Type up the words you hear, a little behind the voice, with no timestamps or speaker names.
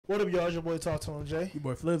What up, y'all? It's your boy Talk to Him, Jay. Your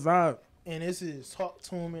boy Flip Vibe. And this is Talk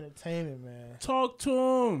to Him Entertainment, man. Talk to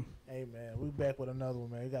him. Hey, man, we back with another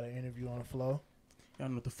one, man. We got an interview on the flow. Y'all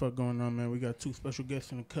know what the fuck going on, man. We got 2 special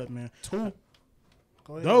guests in the cut, man. 2.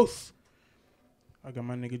 Go ahead. Dose. I got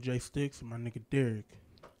my nigga Jay Sticks and my nigga Derek.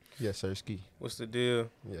 Yes, sir, ski. What's the deal?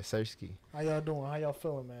 Yes, sir, ski. How y'all doing? How y'all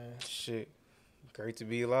feeling, man? Shit. Great to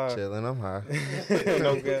be alive. Chilling, I'm high.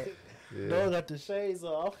 No cap. Yeah. Dog got the shades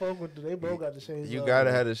on. I fuck with them. They both got the shades on. You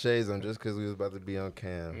gotta have the shades on just because we was about to be on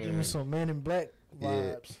cam. Give me some Men in Black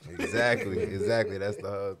vibes. Yeah, exactly. That's the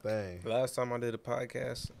whole thing. Last time I did a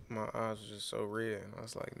podcast, my eyes was just so red. And I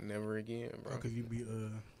was like, never again, bro. Because you be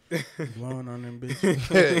blowing on them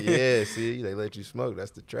bitches. Yeah, see, they let you smoke.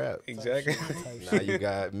 That's the trap. Exactly. Now you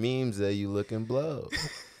got memes that you looking blow.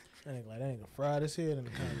 That nigga fried his head in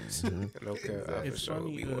the comments. No cap. It's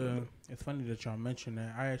funny. It's funny that y'all mentioned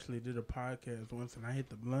that. I actually did a podcast once and I hit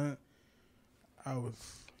the blunt. I was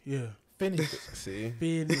Finished. See,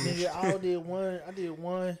 finished. Nigga, I did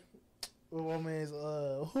one with my man's,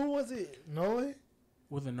 who was it? Nolan?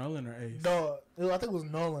 Was it Nolan or Ace? Dog, I think it was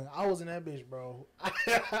Nolan. I was in that bitch, bro.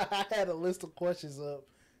 I had a list of questions up,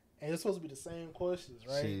 and it's supposed to be the same questions,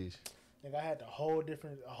 right? Jeez. Like I had a whole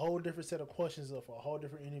different set of questions up for a whole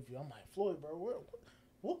different interview. I'm like, Floyd, bro,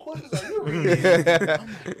 what questions are you reading?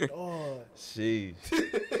 I'm like, oh, Jeez.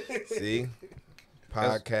 See,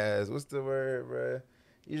 podcast. What's the word, bro?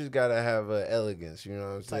 You just gotta have elegance. You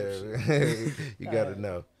know what I'm saying? You gotta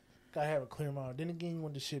know. Gotta have a clear mind. Then again, you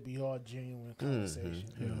want this shit be all genuine conversation.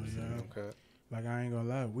 Hell yeah. Okay. Like, I ain't gonna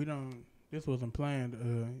lie. This wasn't planned.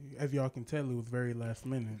 As y'all can tell, it was very last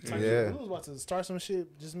minute. Yeah. We was about to start some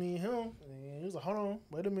shit, just me and him. And he was like, hold on,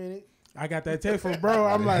 wait a minute. I got that text from bro.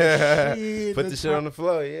 I'm like, shit. Put the shit on the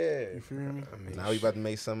floor, yeah. You feel me? I mean, Now we about to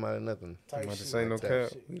make something out of nothing. I'm about to shit. say no Type cap.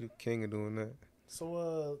 shit. We the king of doing that.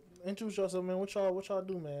 So, introduce yourself, man. What y'all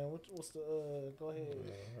do, man? What's the, go ahead.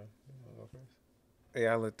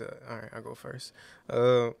 Yeah, all right, I'll go first.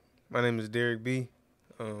 My name is Derek B.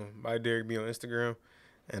 By Derek B on Instagram.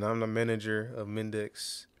 And I'm the manager of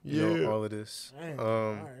Mendax. You know, all of this. Dang,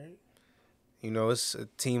 all right. You know, it's a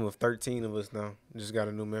team of 13 of us now. Just got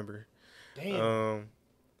a new member. Damn.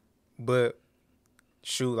 But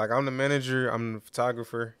shoot, like I'm the manager, I'm the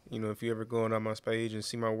photographer. You know, if you ever go on my page and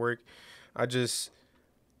see my work, I guess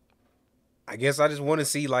I just want to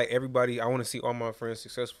see like everybody. I want to see all my friends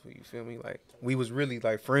successful. You feel me? Like we was really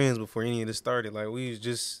like friends before any of this started. Like we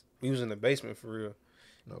was in the basement for real.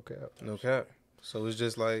 No cap. So it's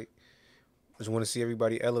just like I just want to see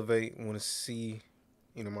everybody elevate. Want to see,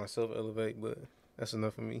 you know, myself elevate. But that's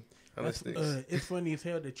enough for me. It's funny as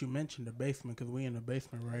hell that you mentioned the basement because we in the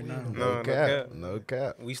basement right now. No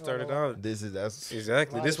cap. We started out. That's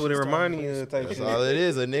Exactly. This what it reminded me of. Type That's shit. all it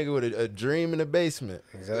is. A nigga with a dream in the basement.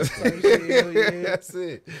 Exactly. That's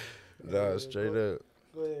it. No, straight up.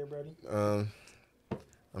 Go ahead, buddy.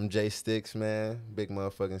 I'm Jay Sticks, man. Big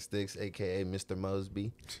motherfucking Sticks, a.k.a. Mr.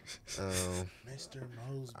 Mosby. Mr.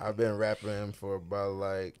 Mosby. I've been rapping for about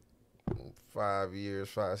like 5 years,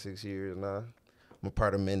 6 years now. I'm a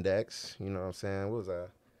part of Mendax. You know what I'm saying? What was I?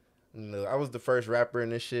 You know, I was the first rapper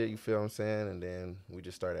in this shit, you feel what I'm saying? And then we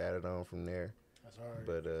just started adding on from there. That's hard.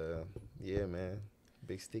 But, yeah, man.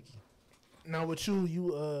 Big Sticky. Now, with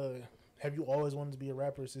you, have you always wanted to be a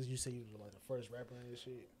rapper since you said you were like the first rapper in this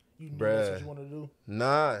shit? You knew that's what you wanted to do?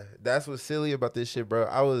 Nah, that's what's silly about this shit, bro.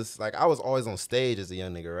 I was always on stage as a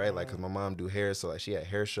young nigga, right? Like, cause my mom do hair, so like she had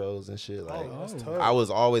hair shows and shit. Like, that's tough. I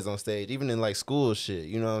was always on stage, even in like school shit.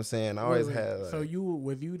 You know what I'm saying? I always had. Like, So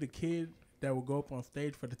was you the kid that would go up on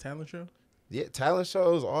stage for the talent show? Yeah, talent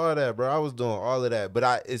shows, all that, bro. I was doing all of that,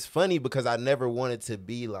 but it's funny because I never wanted to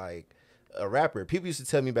be like a rapper. People used to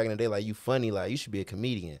tell me back in the day, like, you funny, like you should be a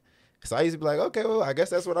comedian. So I used to be like, okay, well, I guess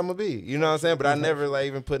that's what I'm gonna be. You know what I'm saying? But I never like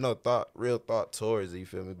even put no real thought towards it, you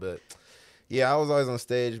feel me? But yeah, I was always on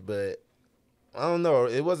stage, but I don't know.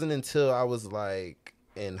 It wasn't until I was like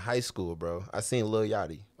in high school, bro. I seen Lil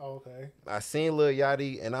Yachty. Oh, okay. I seen Lil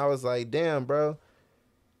Yachty and I was like, damn, bro.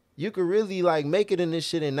 You could really like make it in this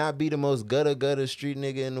shit and not be the most gutter street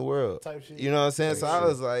nigga in the world. Type shit. You know what I'm saying? So I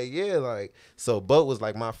was like, yeah, like, so Boat was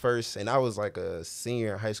like my first, and I was like a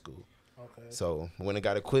senior in high school. Okay. So when it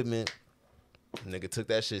got equipment, nigga took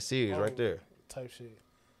that shit serious right there. Type shit.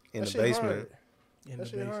 In That the shit basement. hard. That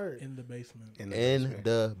shit hard. In the basement. In the In basement.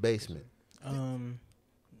 the basement.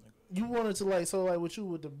 You wanted to like, so like with you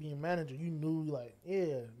with the being manager, you knew like,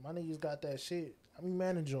 yeah, my niggas got that shit. I mean,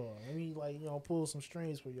 manager. Let me like, you know, pull some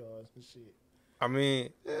strings for y'all and shit. I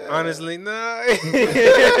mean, honestly, nah. It's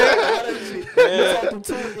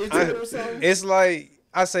it's like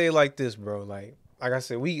I say it like this, bro. Like like I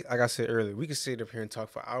said earlier, we could sit up here and talk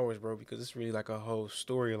for hours, bro, because it's really like a whole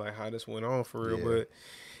story, like how this went on for real. Yeah. But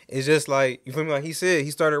it's just like, you feel me? Like he said,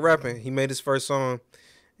 he started rapping. He made his first song,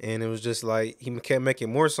 and it was just like he kept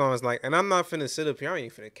making more songs. Like, and I'm not finna sit up here. I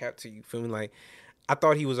ain't finna cap to you. Feel me? Like, I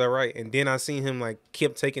thought he was all right, and then I seen him like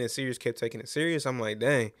kept taking it serious. I'm like,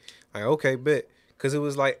 dang, like okay, bet, because it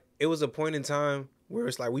was a point in time where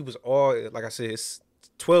it's like we was all, like I said, it's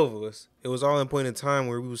 12 of us. It was all in point in time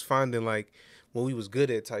where we was finding like what we was good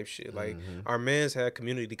at type shit. Like our mans had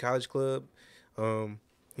community college club. You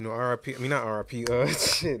know, RIP. I mean, not RIP.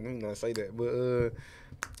 Shit, let me not say that. But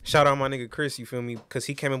shout out my nigga Chris. You feel me? Because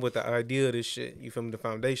he came up with the idea of this shit. You feel me? The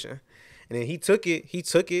foundation. And then he took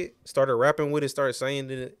it, started rapping with it, started saying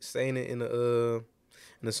it in the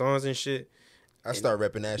songs and shit. I started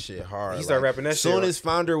rapping that shit hard. He started rapping that shit. Soon as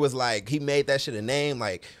Founder was like, he made that shit a name,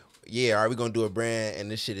 like, yeah, are we gonna do a brand? And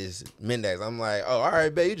this shit is Mendax. I'm like, oh, all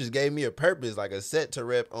right, babe, you just gave me a purpose, like a set to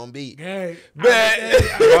rep on beat. Hey,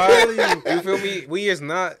 you feel me? We is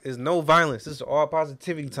no violence. This is all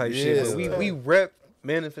positivity type shit. But we rep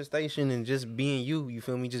manifestation and just being you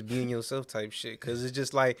feel me, just being yourself type shit, because it's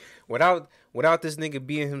just like without this nigga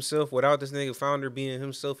being himself, without this nigga Founder being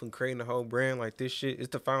himself and creating a whole brand, like this shit is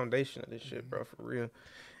the foundation of this shit, bro, for real.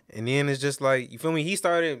 And then it's just like, you feel me, he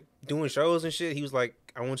started doing shows and shit. He was like,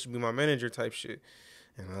 I want you to be my manager type shit.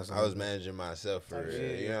 And I was managing myself for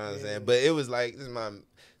real, you know what I'm saying? But it was like,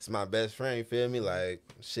 it's my best friend, you feel me? Like,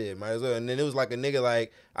 shit, might as well. And then it was like a nigga,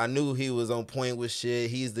 like, I knew he was on point with shit.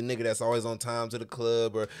 He's the nigga that's always on time to the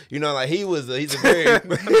club, or, you know, like, he's a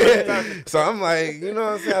very, so I'm like, you know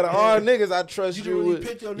what I'm saying? Out of all niggas, I trust you. Really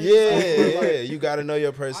pick your niggas yeah, you got to know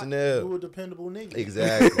your personnel. You a dependable nigga.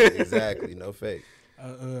 Exactly, no fake.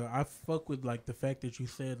 I fuck with like the fact that you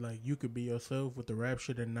said like you could be yourself with the rap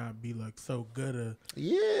shit and not be like so good.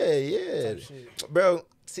 Yeah, bro.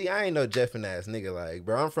 See, I ain't no Jeffin' ass nigga. Like,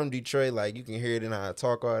 bro, I'm from Detroit. Like, you can hear it in how I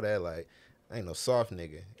talk, all that. Like, I ain't no soft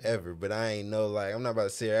nigga ever. But I ain't no like, I'm not about to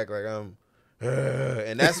sit here act like I'm.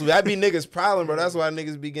 And that be niggas' problem, bro. That's why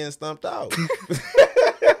niggas be getting stumped out.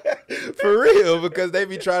 For real, because they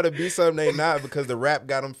be trying to be something they not because the rap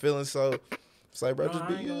got them feeling so. It's like, bro, just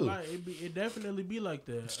be you. It definitely be like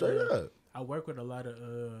that. Straight up. I work with a lot of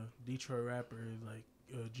Detroit rappers like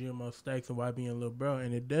GMO Stacks and YB and Lil Bro,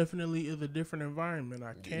 and it definitely is a different environment.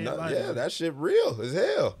 I can't lie. Yeah, that shit real as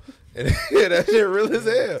hell. That shit real as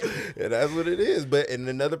hell. And that's what it is. But and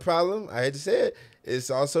another problem, I had to say it, it's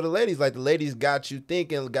also the ladies. Like, the ladies got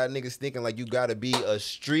niggas thinking like you gotta be a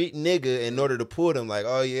street nigga in order to pull them. Like,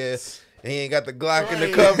 oh yeah. He ain't got the Glock in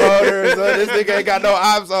the cup holder, so this nigga ain't got no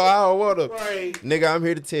ops, so I don't want him. Right. Nigga, I'm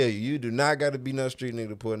here to tell you, you do not got to be no street nigga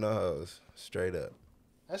to pull no hoes. Straight up.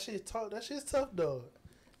 That shit's tough, though.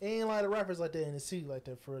 Ain't a lot of rappers like that in the city like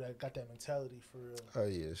that for that got that mentality for real. Oh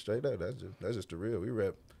yeah, straight up. That's just the real. We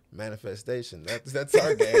rep manifestation. That's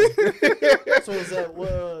our game. So is that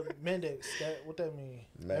Mendax? What that mean?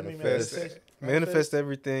 Manifest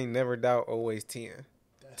everything. Never doubt. Always 10.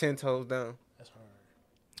 10 toes down.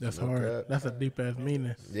 That's hard. That's a deep ass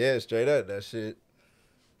meaning. Yeah, straight up. That shit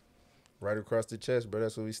right across the chest, bro.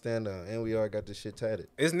 That's what we stand on. And we all got this shit tatted.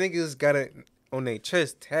 This niggas got it on their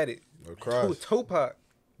chest tatted. Across. Tupac.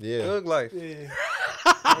 Yeah. Thug life. Yeah.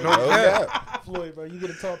 No cap. Floyd, bro, you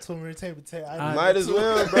gotta talk to him every time. Might as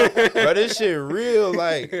well, bro. Bro, this shit real,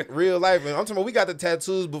 like, real life. And I'm talking about, we got the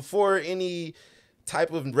tattoos before any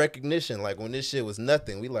type of recognition. Like, when this shit was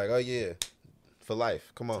nothing, we like, oh yeah, for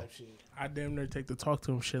life. Come on. I damn near take to talk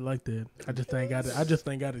to him shit like that. I just ain't got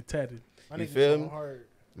it tatted. You feel me?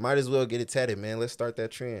 Might as well get it tatted, man. Let's start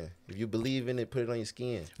that trend. If you believe in it, put it on your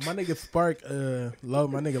skin. My nigga Spark,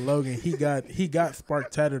 my nigga Logan, he got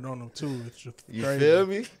Spark tatted on him too. It's just you crazy. Feel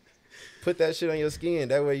me? Put that shit on your skin.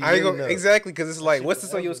 That way you know. Exactly, because it's like, what's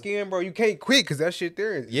this on your skin, bro? You can't quit because that shit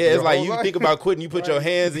there. Yeah, it's like you think about quitting. You put your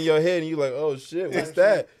hands in your head and you like, oh shit, what's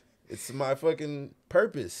that? It's my fucking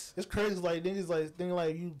purpose. It's crazy. Like, niggas like think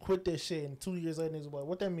like you quit that shit and 2 years later niggas like,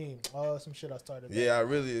 what that mean? Oh, some shit I started. Yeah, I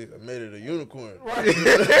really made it a unicorn. Like,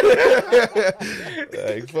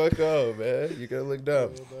 fuck off, man. You gotta look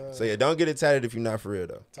dumb. So yeah, don't get it tatted if you're not for real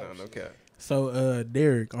though. No cap. So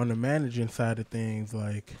Derek, on the managing side of things,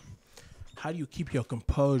 like, how do you keep your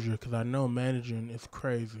composure? Because I know managing is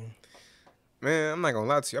crazy. Man, I'm not gonna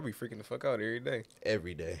lie to you. I be freaking the fuck out every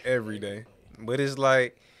day. But it's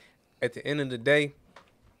like, at the end of the day,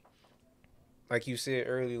 like you said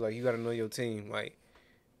earlier, like, you gotta know your team. Like,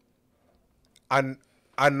 I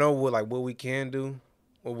know what we can do,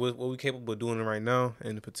 or what we capable of doing right now,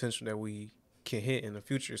 and the potential that we can hit in the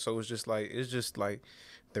future. So it's just like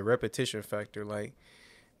the repetition factor. Like,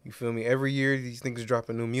 you feel me? Every year these niggas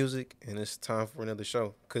dropping new music, and it's time for another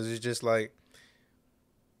show. Cause it's just like,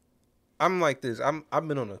 I'm like this. I've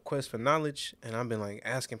been on a quest for knowledge, and I've been like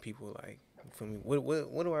asking people like, for me,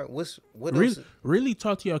 what do I what else? Really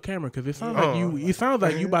talk to your camera because it sounds like you. It sounds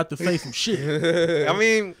like you about to say some shit. I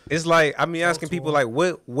mean, it's like I mean asking people like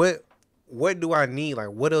what do I need? Like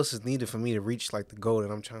what else is needed for me to reach like the goal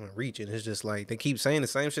that I'm trying to reach? And it's just like they keep saying the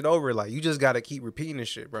same shit over. Like you just gotta keep repeating this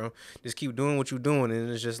shit, bro. Just keep doing what you're doing,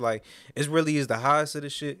 and it's just like it really is the highs to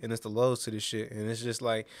this shit and it's the lows to this shit, and it's just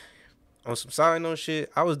like. On some side note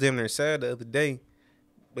shit, I was damn near sad the other day,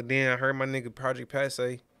 but then I heard my nigga Project Pat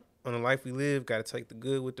say, on the life we live, gotta take the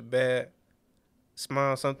good with the bad,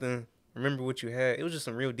 smile something, remember what you had. It was just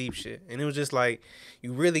some real deep shit. And it was just like,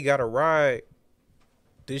 you really gotta ride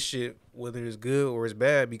this shit, whether it's good or it's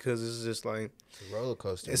bad, because it's just like, it's a roller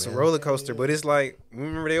coaster. It's man. a roller coaster, but it's like,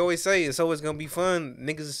 remember they always say it's always gonna be fun.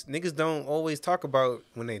 Niggas don't always talk about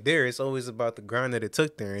when they there. It's always about the grind that it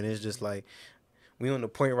took there. And it's just like, we on the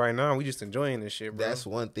point right now. We just enjoying this shit, bro. That's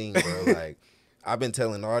one thing, bro. Like, I've been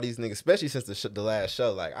telling all these niggas, especially since the last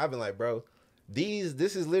show. Like, I've been like, bro,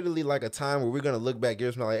 this is literally like a time where we're gonna look back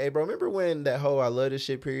years from now, like, hey, bro, remember when that whole I love this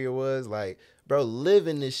shit period was? Like, bro, live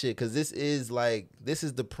in this shit, because this is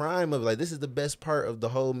the prime of, like, this is the best part of the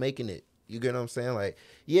whole making it. You get what I'm saying? Like,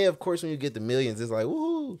 yeah, of course, when you get the millions, it's like,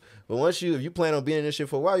 woohoo. But if you plan on being in this shit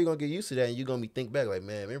for a while, you're going to get used to that, and you're going to think back, like,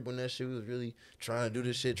 man, remember when that shit was really trying to do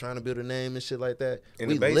this shit, trying to build a name and shit like that?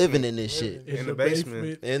 We living in this shit. In the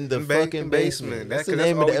basement. In the fucking basement. That's the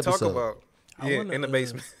name of the episode. Yeah, in the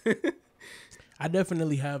basement. I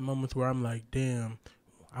definitely have moments where I'm like, damn,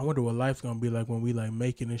 I wonder what life's going to be like when we, like,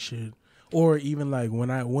 making this shit. Or even like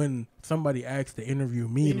when somebody asks to interview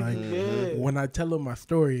me, like when I tell them my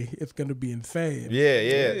story, it's gonna be insane.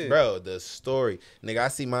 Yeah, bro. The story, nigga. I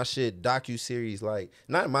see my shit docu-series, like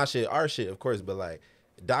not my shit, our shit, of course, but like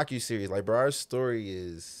docu-series, like bro, our story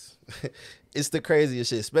is it's the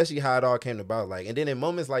craziest shit, especially how it all came about. Like, and then in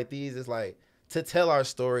moments like these, it's like to tell our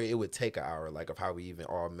story, it would take an hour, like of how we even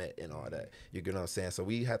all met and all that. You get what I'm saying? So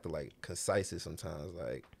we have to like concise it sometimes,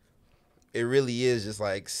 like. It really is just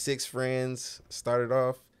like 6 friends started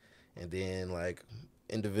off, and then like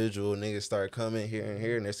individual niggas started coming here and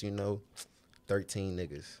here, and next thing you know, 13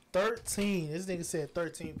 niggas. 13. This nigga said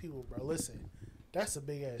 13 people, bro. Listen, that's a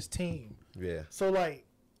big ass team. Yeah. So like,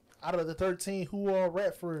 out of the 13, who all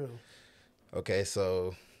rap for real? Okay,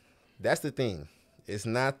 so that's the thing. It's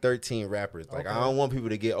not 13 rappers. Like, okay. I don't want people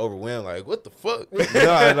to get overwhelmed. Like, what the fuck?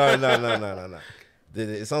 No.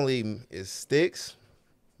 It's Sticks.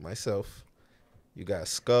 Myself, you got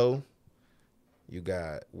Sko, you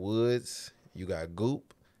got Woods, you got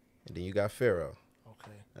Goop, and then you got Pharaoh.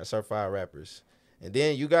 Okay. That's our 5 rappers. And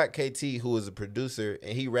then you got KT, who is a producer,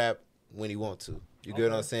 and he rap when he want to. You get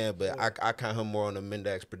what I'm saying? But yeah. I count him more on the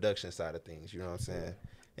Mendax production side of things. You know what I'm saying?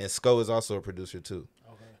 And Sko is also a producer too.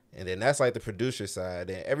 Okay. And then that's like the producer side.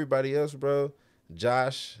 And everybody else, bro,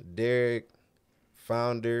 Josh, Derek,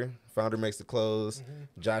 Founder makes the clothes.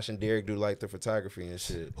 Mm-hmm. Josh and Derek do like the photography and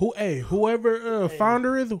shit. Whoever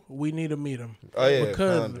Founder is, we need to meet him. Oh yeah,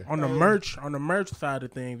 because Founder. on the merch side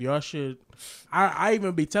of things, y'all should. I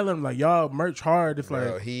even be telling him like y'all merch hard. It's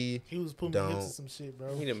bro, like he was putting me into some shit,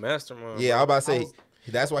 bro. He the mastermind. Yeah, bro. I was about to say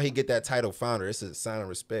that's why he get that title Founder. It's a sign of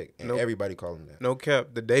respect, and everybody call him that. No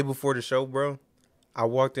cap. The day before the show, bro, I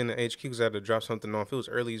walked in the HQ because I had to drop something off. It was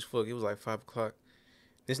early as fuck. It was like 5 o'clock.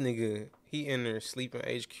 This nigga, he in there sleeping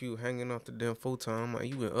HQ, hanging off the damn futon. I'm like,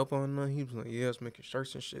 you been up all night? He was like, yeah, I was making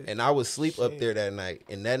shirts and shit. And I was asleep up there that night,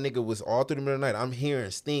 and that nigga was all through the middle of the night. I'm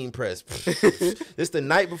hearing steam press. It's the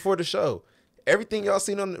night before the show. Almost everything y'all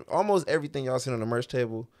seen on the merch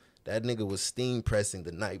table, that nigga was steam pressing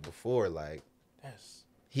the night before. Like,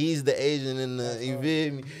 he's the Asian in the, you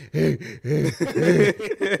feel me?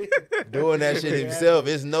 Doing that shit himself.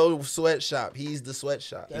 It's no sweatshop. He's the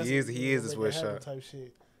sweatshop. He is the sweatshop. Type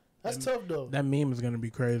shit. That's tough though. That meme is gonna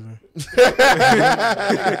be crazy.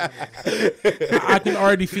 I can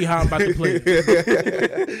already see how I'm about to play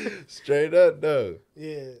it. Straight up though.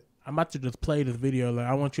 Yeah. I'm about to just play this video. Like,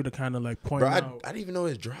 I want you to kind of like point out. I didn't even know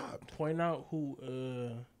it dropped. Point out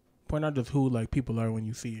just who like people are when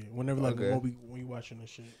you see it. Whenever like when you watching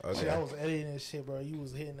this shit. Okay. Shit, I was editing this shit, bro. You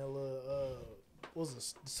was hitting that little what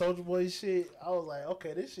was it, Soulja Boy shit. I was like,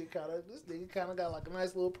 okay, this nigga kind of got like a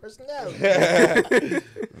nice little personality.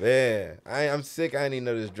 Man, I'm sick. I didn't even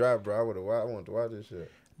know this drop, bro. I wanted to watch this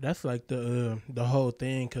shit. That's like the whole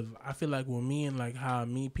thing, because I feel like with me and like how I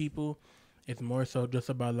meet people, it's more so just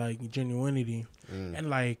about like genuinity. And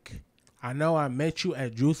like, I know I met you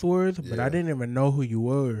at Juice Words, but I didn't even know who you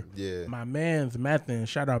were. Yeah. My man's Mathin,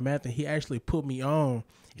 shout out Mathin, he actually put me on,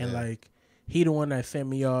 and like, he the one that sent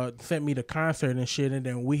me the concert and shit, and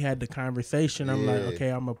then we had the conversation. I'm like, okay,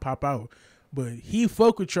 I'm gonna pop out. but he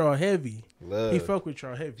fuck with y'all heavy. Love. He fuck with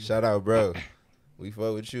y'all heavy. Shout out, bro. We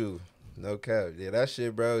fuck with you. No cap. Yeah, that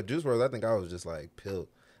shit, bro. Juice WRLD, I think I was just like pilled.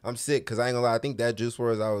 I'm sick because I ain't gonna lie. I think that Juice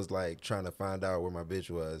WRLD, I was like trying to find out where my bitch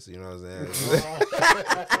was. You know what I'm saying?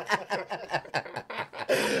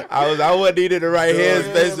 I wasn't needing the right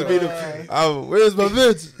headspace to be the. Where's my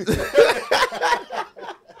bitch?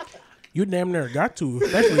 You damn near got to.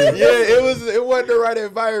 Especially Yeah, it wasn't the right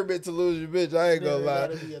environment to lose your bitch. I ain't gonna lie.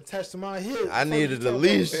 Be attached to my hip. I needed a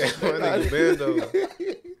leash. My nigga Bando.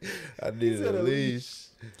 I needed a leash.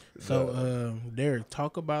 So, Derek,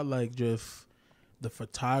 talk about like just the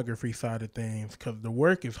photography side of things, because the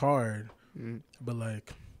work is hard, but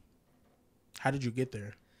like, how did you get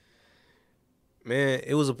there? Man,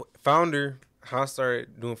 it was a founder. How I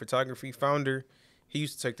started doing photography. Founder, he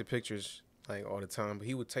used to take the pictures like all the time, but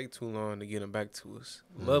he would take too long to get them back to us.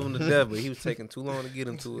 Love him to death, but he was taking too long to get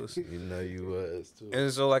them to us. You know you was too.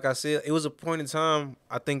 And so, like I said, it was a point in time.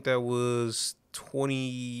 I think that was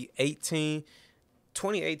 2018,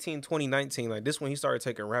 2019. Like this when he started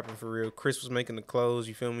taking rapping for real. Chris was making the clothes.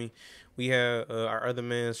 You feel me? We had our other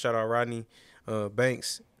man, shout out Rodney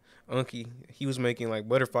Banks, Unky. He was making like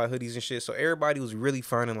butterfly hoodies and shit. So everybody was really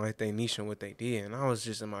finding like their niche in what they did. And I was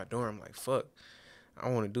just in my dorm like, fuck, I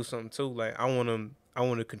want to do something too. Like I want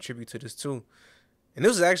to contribute to this too. And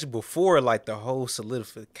this was actually before like the whole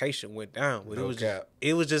solidification went down. But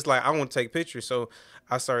it was just like I want to take pictures. So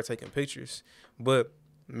I started taking pictures. But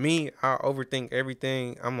me, I overthink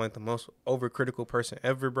everything. I'm like the most overcritical person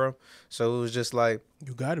ever, bro. So it was just like,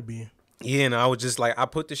 You gotta be. yeah, and I was just like, I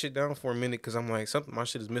put this shit down for a minute because I'm like, my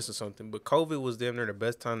shit is missing something. But COVID was damn near the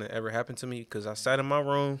best time that ever happened to me because I sat in my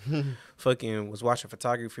room, fucking was watching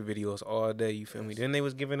photography videos all day. You feel me? Then they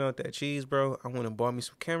was giving out that cheese, bro. I went and bought me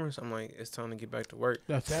some cameras. I'm like, it's time to get back to work.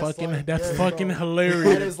 That's fucking hilarious.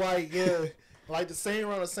 That is like, like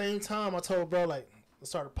around the same time I told bro, like, let's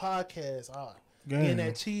start a podcast. Getting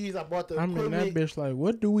that cheese, I bought the equipment. That bitch like,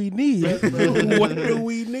 what do we need? What do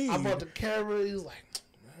we need? I bought the camera. He was like,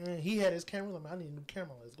 man, he had his camera. I'm like, I need a new camera.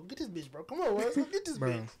 Let's go get this bitch, bro. Come on, let's go get this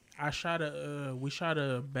bitch. We shot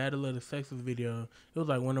a Battle of the Sexes video. It was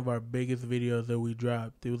like one of our biggest videos that we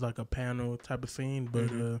dropped. It was like a panel type of scene,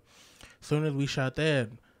 but as soon as we shot that,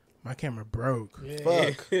 my camera broke.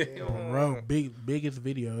 Fuck. Broke. Biggest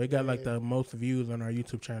video. It got like the most views on our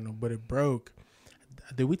YouTube channel, but it broke.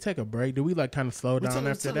 Did we take a break? Did we like kind of slow down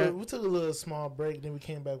after that? We took a little small break. Then we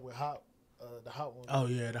came back with the hot one. Oh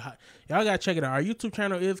yeah, the hot. Y'all gotta check it out. Our YouTube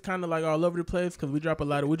channel is kind of like all over the place because we drop a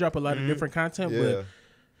lot of different content. But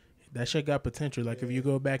that shit got potential. Like if you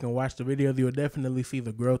go back and watch the videos, you'll definitely see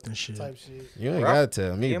the growth and shit. Type shit. You ain't gotta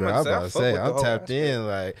tell me, bro. I was about to say, I'm tapped in.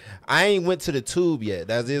 Like I ain't went to the tube yet.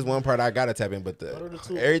 That is one part I gotta tap in, but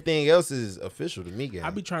everything else is official to me, guys.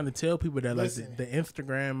 I be trying to tell people that like the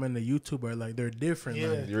Instagram and the YouTube are like they're different. Yeah,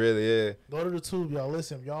 like. You really is. Go to the tube, y'all.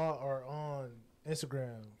 Listen, y'all are on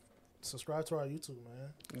Instagram. Subscribe to our YouTube,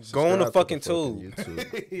 man. Go on the fucking tube.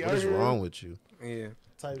 YouTube. What is wrong with you? Yeah.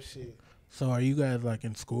 Type shit. So are you guys like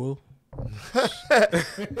in school?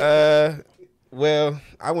 Well,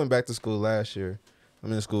 I went back to school last year.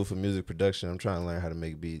 I'm in school for music production. I'm trying to learn how to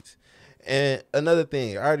make beats. And another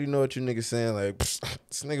thing, I already know what you niggas saying. Like, this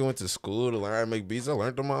nigga went to school to learn how to make beats. I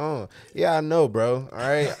learned on my own. Yeah, I know, bro. All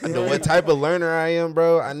right. I know what type of learner I am,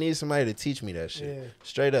 bro. I need somebody to teach me that shit. Yeah.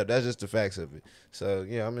 Straight up. That's just the facts of it. So,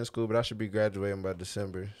 yeah, I'm in school, but I should be graduating by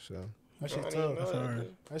December. So That shit tough. That's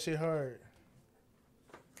hard. That shit hard.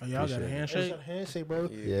 Oh, y'all got a handshake? Handshake, bro.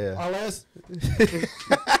 yeah. Our last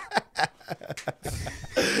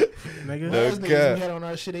Nigga. niggas we had on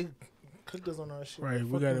our shit, they cooked us on our shit. Right,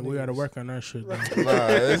 we gotta work on that shit. Nah,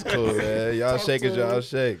 that's cool, man. Y'all shake as y'all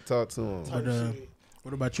shake. Talk to him. But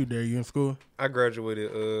what about you, Derek? You in school? I graduated.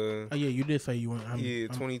 Oh yeah, you did say you went.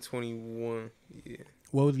 2021. Yeah.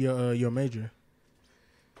 What was your major?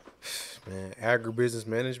 Man, agribusiness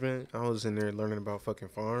management. I was in there learning about fucking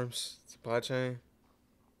farms, supply chain.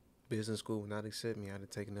 Business school would not accept me. I had to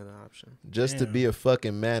take another option. Just to be a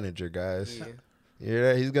fucking manager, guys. Yeah. You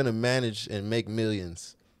hear that? He's gonna manage and make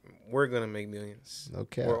millions. We're gonna make millions.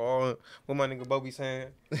 Okay. We're all. What my nigga Bobby saying?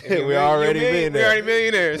 We already millionaires. We already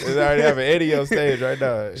millionaires. We already have an Eddie on stage right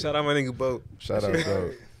now. Shout out my nigga Bo. Shout out,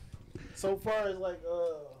 Bo. So far as like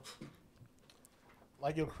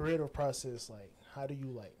your creative process, like how do you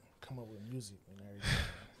like come up with music and everything?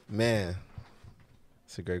 Man,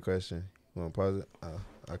 it's a great question. You want to pause it? Oh,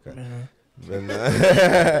 okay.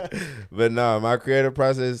 But no, my creative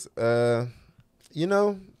process, you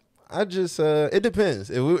know, I just it depends.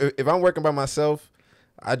 If I'm working by myself,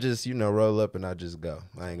 I just roll up and I just go.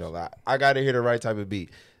 I ain't gonna lie. I gotta hear the right type of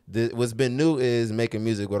beat. what's been new is making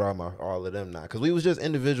music with all of them now. Because we was just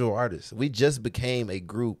individual artists. We just became a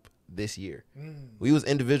group this year. We was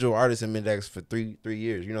individual artists in Mendax for three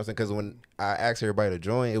years. You know what I'm saying? Because when I asked everybody to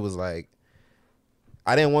join, it was like,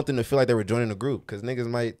 I didn't want them to feel like they were joining a group because niggas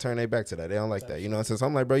might turn their back to that. They don't like that. You know what I'm saying? So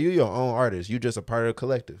I'm like, bro, you your own artist. You just a part of the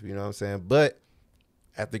collective. You know what I'm saying? But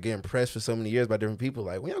after getting pressed for so many years by different people,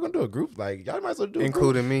 like, when y'all gonna do a group? Like, y'all might as well do a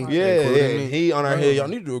including group. me. Yeah, Including me. He on our head. Y'all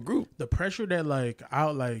need to do a group. The pressure that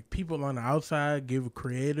like people on the outside give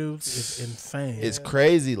creatives is insane. It's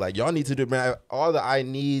crazy. Like, y'all need to do, man. All the I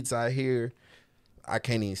needs I hear, I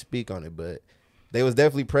can't even speak on it, but they was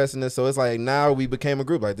definitely pressing us. So it's like now we became a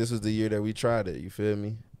group. Like, this was the year that we tried it. You feel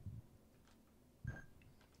me?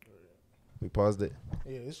 We paused it.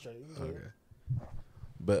 Yeah, it's straight. Okay.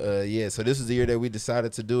 But yeah, so this is the year that we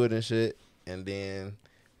decided to do it and shit. And then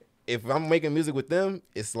if I'm making music with them,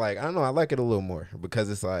 it's like, I don't know, I like it a little more because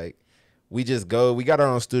it's like we just go. We got our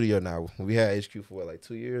own studio now. We had HQ for like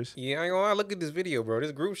 2 years. Yeah, I ain't gonna lie. Look at this video, bro.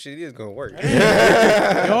 This group shit is gonna work.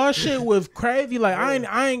 Y'all shit was crazy. Like,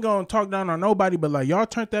 I ain't gonna talk down on nobody, but like, y'all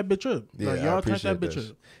turned that bitch up. Yeah, Like, y'all turned that bitch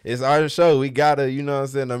up. It's our show. We gotta, you know what I'm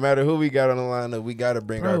saying? No matter who we got on the lineup, we gotta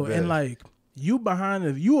bring our best. And like, you behind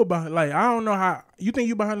us, you were behind, like, I don't know how, you think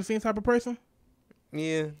you behind the scenes type of person?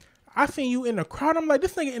 Yeah. I seen you in the crowd. I'm like,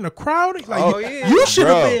 this nigga in the crowd? Like, Oh, yeah. You should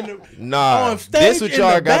have been on stage. This what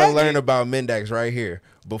y'all gotta back. learn about Mendax right here.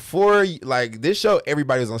 Before, like, this show,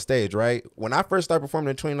 everybody was on stage, right? When I first started performing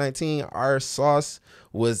in 2019, our sauce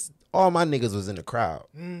was all my niggas was in the crowd.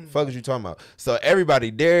 Fuck is you talking about? So everybody,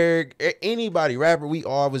 Derek, anybody, rapper, we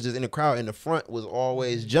all was just in the crowd, and the front was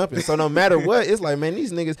always jumping. So no matter what, it's like, man,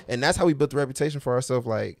 these niggas, and that's how we built the reputation for ourselves,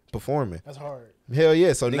 like, performing. That's hard. Hell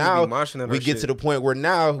yeah. So Niggas now be moshing at we our get shit. to the point where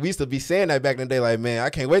now we used to be saying that back in the day, like, man, I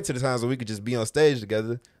can't wait to the times where we could just be on stage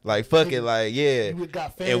together. Like, fuck it, like, yeah. We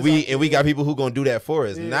got fans And we got people who gonna do that for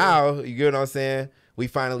us. Yeah. Now, you get what I'm saying? We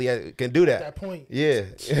finally can do that. That point. Yeah.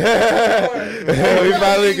 We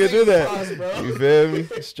finally can do that. You feel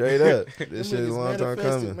me? Straight up. This shit is a long time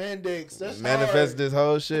coming. Mendax, that's Manifest hard. this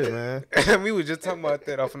whole shit, man. We was just talking about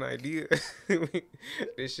that off an idea.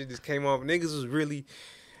 This shit just came off. Niggas was really,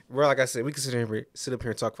 bro, like I said, we could sit up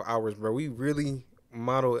here and talk for hours, bro. We really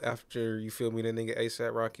modeled after, you feel me, that nigga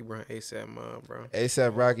A$AP Rocky, bro, A$AP Mob, bro.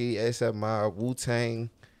 A$AP Rocky, A$AP Mob, Wu-Tang.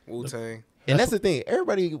 Wu-Tang. And that's the thing.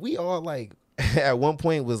 Everybody, we all like, at one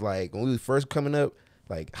point was like, when we was first coming up,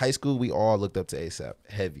 like high school, we all looked up to A$AP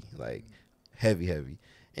heavy, like heavy.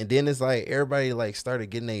 And then it's like everybody like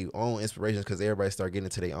started getting their own inspirations because everybody started getting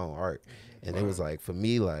into their own art. And it was like, for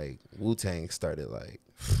me, like Wu-Tang started like,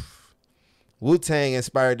 Wu-Tang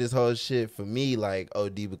inspired this whole shit for me, like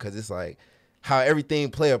OD, because it's like how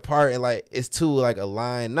everything play a part and like it's too like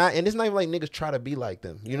aligned. And it's not even like niggas try to be like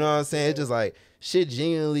them. You know what I'm saying? It's just like shit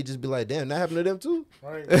genuinely just be like, damn, that happened to them too?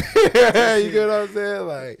 Right. You get what I'm saying?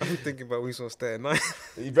 Like, I'm thinking about we some Staten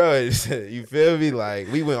Island. bro, you feel me?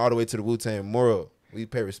 Like, we went all the way to the Wu-Tang Memorial. We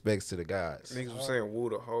pay respects to the gods. Niggas was saying Wu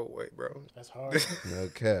the whole way, bro. That's hard. No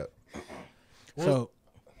cap. So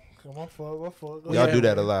My fault. Y'all do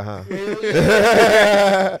that a lot, huh?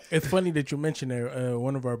 it's funny that you mentioned that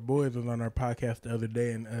one of our boys was on our podcast the other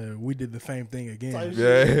day, and we did the same thing again.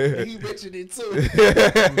 Yeah. He mentioned it too.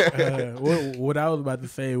 What I was about to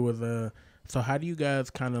say was, so how do you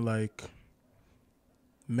guys kind of like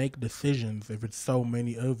make decisions if it's so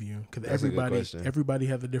many of you? Because That's a good question. everybody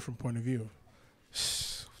has a different point of view.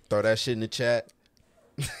 Throw that shit in the chat.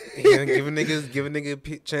 Yeah, give a nigga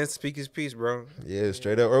a chance to speak his piece, bro. Yeah,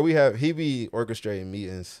 straight up. Or he be orchestrating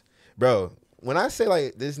meetings. Bro, when I say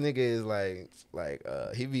like this nigga is like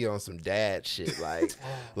he be on some dad shit,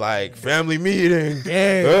 like family meeting.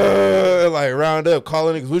 Like round up,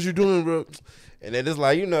 calling niggas, what you doing, bro? And then it's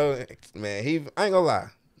like, you know, man, I ain't gonna lie.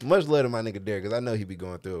 Much love to my nigga Derek, because I know he be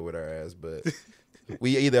going through it with our ass, but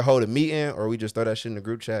we either hold a meeting or we just throw that shit in the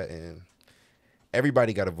group chat, and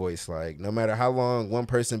everybody got a voice. Like, no matter how long one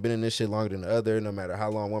person been in this shit longer than the other, no matter how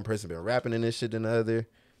long one person been rapping in this shit than the other,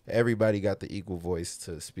 everybody got the equal voice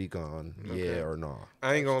to speak on yeah or no.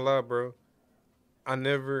 I ain't gonna lie, bro. I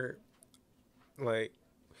never, like,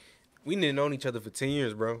 we didn't known each other for 10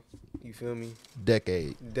 years, bro. You feel me?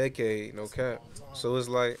 Decade, no cap. So it's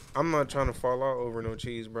like, I'm not trying to fall out over no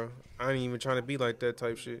cheese, bro. I ain't even trying to be like that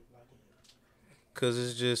type shit. Cause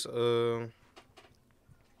it's just,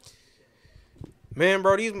 man,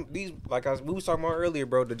 bro, these like we was talking about earlier,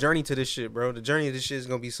 bro. The journey to this shit, bro. The journey of this shit is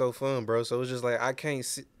gonna be so fun, bro. So it's just like I can't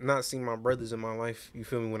not see my brothers in my life. You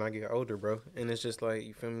feel me? When I get older, bro. And it's just like,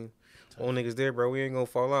 you feel me? All niggas there, bro. We ain't gonna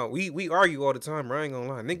fall out. We argue all the time, bro. I ain't gonna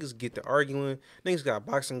lie. Niggas get to arguing. Niggas got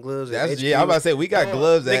boxing gloves. At HQ. I'm about to say we got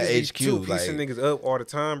gloves at Niggas HQ. be two-piecing niggas up all the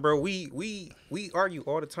time, bro. We argue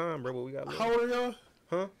all the time, bro. But we got. How old are y'all?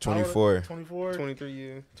 Huh? 24. 24. 23,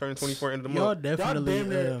 yeah. Turning 24 into the Y'all month.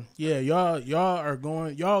 definitely,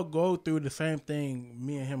 y'all go through the same thing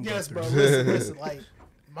me and him Yes, go bro. through. Listen. Like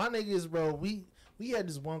my niggas, bro. We had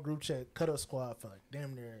this one group chat, cut up squad for like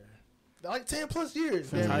damn near like 10 plus years.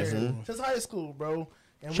 Since high school. Since high school, bro.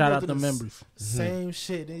 And Shout we out the members. Same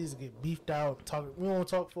shit. Niggas get beefed out. We won't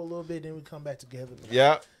talk for a little bit, then we come back together.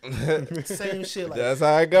 Yeah. Same shit. Like That's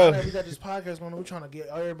how I go. we got this podcast going on. We're trying to get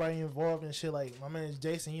everybody involved and shit. Like my man is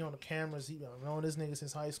Jason. He on the cameras. He known this nigga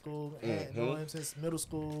since high school. And known him since middle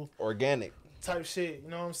school. Organic. Type shit.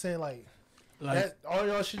 You know what I'm saying? Like that, all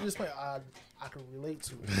y'all shit just like I can relate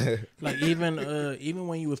to. Like even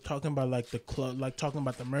when you was talking about like the club, like talking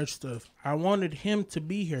about the merch stuff, I wanted him to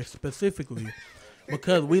be here specifically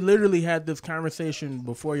because we literally had this conversation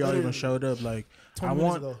before y'all even showed up. Like I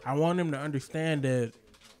want him to understand that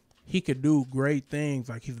he could do great things.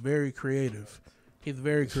 Like he's very creative.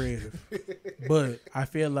 But I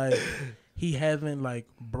feel like he hasn't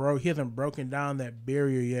broken down that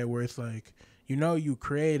barrier yet where it's like, you know, you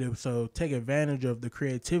creative, so take advantage of the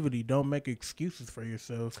creativity. Don't make excuses for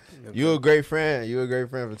yourself. You a great friend. You a great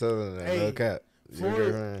friend for telling that. Hey, no cap. You a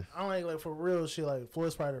great friend. I don't like for real shit. Like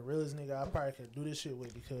Floyd's probably the realest nigga I probably could do this shit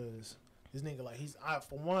with because this nigga like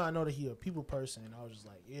for one I know that he a people person. And I was just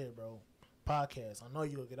like, yeah, bro, podcast. I know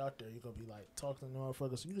you gonna get out there. You gonna be like talking to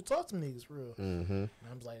motherfuckers. So you can talk to niggas for real. Mm-hmm. And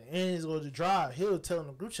I'm just like, and he's going to drive. He'll tell in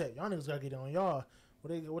the group chat, y'all niggas gotta get on y'all.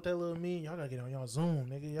 What that little mean? Y'all gotta get on y'all Zoom,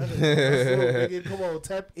 nigga. Y'all gotta nigga, come on,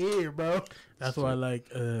 tap in, bro. That's why, like,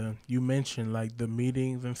 you mentioned like the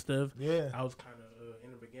meetings and stuff. Yeah, I was kind of in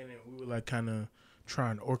the beginning. We were like kind of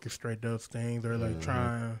trying to orchestrate those things, or like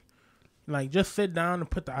trying, like, just sit down and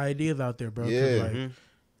put the ideas out there, bro. Yeah. Like,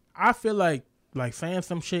 I feel like saying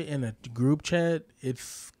some shit in a group chat,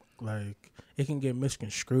 it's like it can get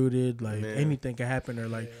misconstrued. Like anything can happen, or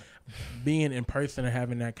like. Being in person and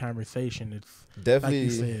having that conversation, it's definitely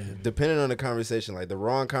like you said, depending on the conversation. Like the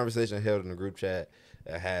wrong conversation held in the group chat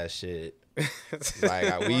that has shit.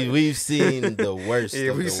 Like we've seen the worst.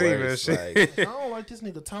 Yeah, we've seen worst. that shit. like, I don't like this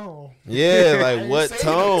nigga tone. Yeah, like what say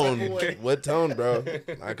tone? that What tone, bro?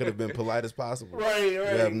 I could have been polite as possible. Right. You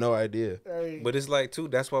have no idea. Right. But it's like too.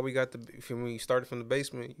 That's why we got you feel me? You started from the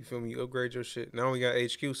basement. You feel me? You upgrade your shit. Now we got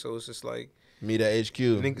HQ, so it's just like. Meet at HQ.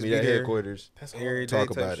 Meet at headquarters. That's hard.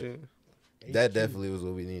 Talk about it. HQ. That definitely was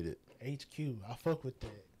what we needed. HQ. I fuck with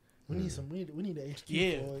that. We need some. We need a HQ.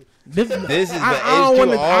 Yeah. Boy. This is the HQ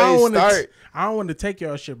I start. I don't want to take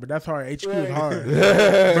y'all shit, but that's hard. HQ is hard.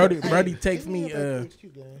 Brody takes me.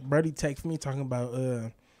 Brody takes me talking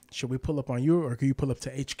about. Should we pull up on you or can you pull up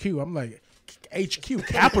to HQ? I'm like. HQ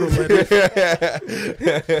capital letters.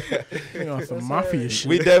 You know, some mafia shit.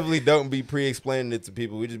 We definitely don't be pre-explaining it to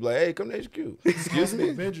people. We just be like, hey, come to HQ. Excuse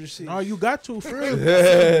me. No, you got to for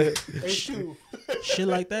real. HQ. Shit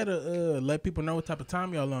like that. Let people know what type of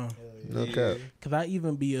time y'all on. No cap. Cause I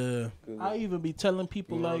even be telling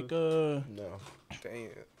people like No. Damn.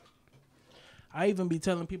 I even be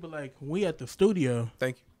telling people like we at the studio.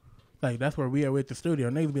 Thank you. Like that's where we at the studio.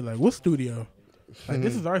 Niggas be like, what studio? Like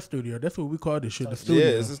this is our studio. That's what we call this shit. The studio.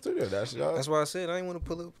 Yeah, it's a studio. That's y'all. That's why I said I ain't want to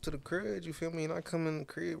pull up to the crib. You feel me? And I come in the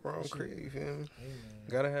crib, wrong crib. You feel me?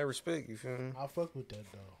 Gotta have respect. You feel me? I fuck with that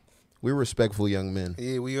though. We're respectful young men,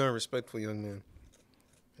 Yeah, we are respectful young men.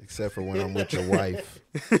 except for when I'm with your wife.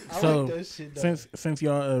 So like that shit, though. since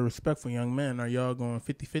y'all respectful young men, are y'all going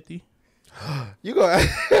 50-50? You go.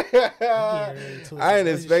 I I ain't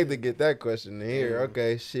expect to get that question in here.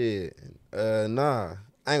 Okay, shit. Nah,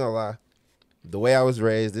 I ain't gonna lie. The way I was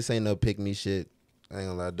raised, this ain't no pick me shit. I ain't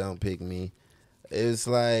gonna lie, don't pick me. It's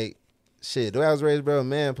like, shit, the way I was raised, bro, a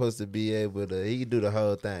man supposed to be able to, he can do the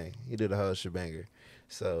whole thing. He do the whole shebanger.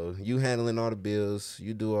 So you handling all the bills,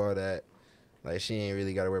 you do all that. Like, she ain't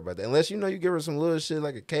really got to worry about that. Unless, you know, you give her some little shit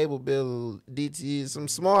like a cable bill, DT, some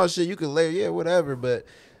small shit you can layer, yeah, whatever. But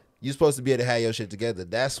you supposed to be able to have your shit together.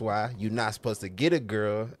 That's why you're not supposed to get a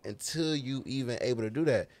girl until you even able to do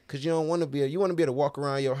that. Because you don't want to be, you want to be able to walk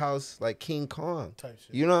around your house like King Kong. Type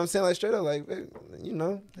shit. You know what I'm saying? Like, straight up, like, you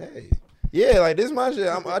know, hey. Yeah, like, this is my shit.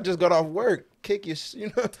 I just got off work. Kick your shit, you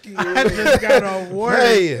know. I just got off work.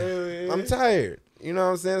 Hey, I'm tired. You know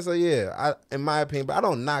what I'm saying? So, yeah, in my opinion, but I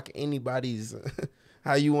don't knock anybody's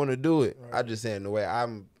how you want to do it. Right. I just saying the way I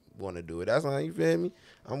want to do it. That's how you feel me?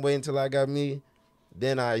 I'm waiting till I got me.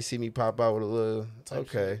 Then I see me pop out with a little,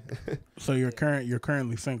 okay. So you're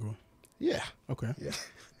currently single? Yeah. Okay. Yeah.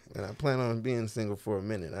 And I plan on being single for a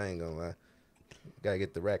minute. I ain't gonna lie. Gotta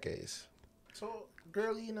get the rack A's. So,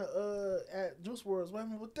 girlie in the at Juice WRLD, what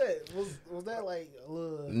happened with that? Was that like a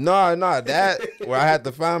little? No, that where I had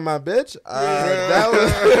to find my bitch. That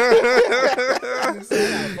was.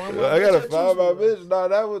 I gotta find my bitch. No,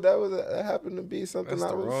 that happened to be something.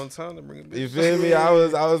 That's the wrong time to bring a bitch. You feel me? I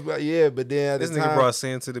was, yeah, but then at this the nigga time, brought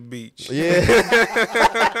sand to the beach. Yeah.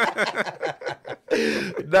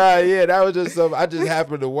 Nah, yeah, that was just something. I just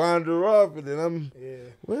happened to wander off, and then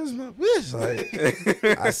where's my bitch?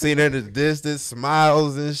 Like, I seen her in the distance,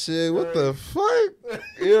 smiles and shit. What the fuck?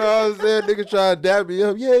 You know what I'm saying? Nigga try to dap me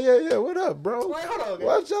up. Yeah. What up, bro? Wait, hold on,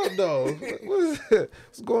 Watch out, though.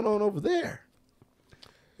 What's going on over there?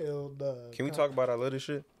 Hell no. Can we talk about I Love This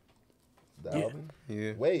Shit? The album?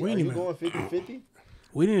 Yeah. Wait, We are ain't you even- going 50-50?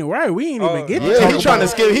 We didn't even get to Yeah, talk he trying to about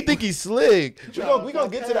skip. He think he's slick. We trying gonna to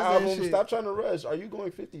get to the pass that album. shit. Stop trying to rush. Are you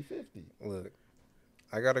going 50-50? Look,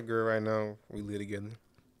 I got a girl right now. We live together.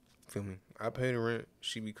 Feel me? I pay the rent.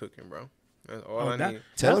 She be cooking, bro. That's all I need.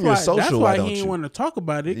 Tell him you're social, That's why why don't he didn't you? want to talk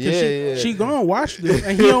about it. Cause Yeah. she gonna watch this,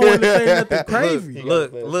 and he don't want to say nothing crazy.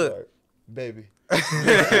 Look. Baby.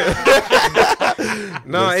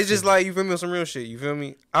 No, it's just like, you feel me, on some real shit. You feel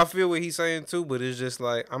me? I feel what he's saying too, but it's just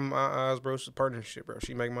like, I'm my eyes, bro. It's a partnership, bro.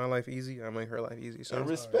 She make my life easy. I make her life easy. So And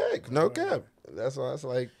respect. No cap. That's why it's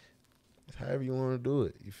like, however you want to do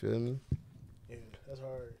it. You feel me? Yeah, that's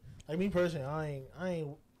hard. Like me personally,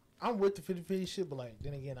 I'm with the 50-50 shit, but like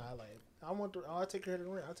then again, I take care of the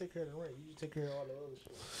rent. I take care of the rent. You take care of all the other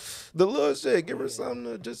shit. The little shit. Give her something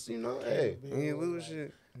to just, hey. yeah, little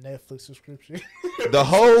shit. Netflix subscription. The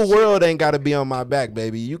whole world ain't got to be on my back,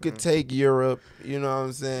 baby. You could take Europe. You know what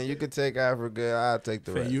I'm saying? You could take Africa. I'll take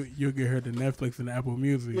the rest. You'll get her the Netflix and the Apple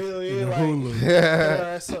Music Yeah, and the like- Hulu.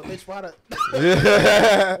 Yeah, so bitch, why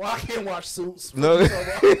I can't watch Suits? No. You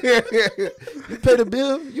pay the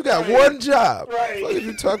bill. You got one job. Right. What are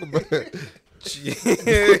you talking about?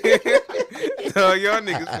 No, y'all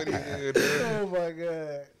niggas pretty good. Oh my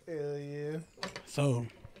god. Hell yeah. So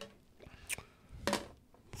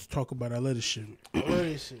let's talk about I Love This Shit. I love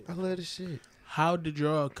this shit. I love this shit. How did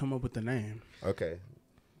y'all come up with the name? Okay.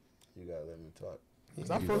 You got to let me talk. I You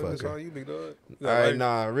fuck with That's fucker. all you, big dog. All right,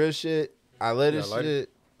 nah, real shit. I love this Yeah, I like shit.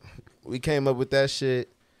 We came up with that shit.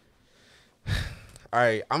 All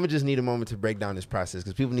right, I'm gonna just need a moment to break down this process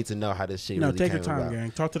because people need to know how this shit No, really take came your time, about. gang.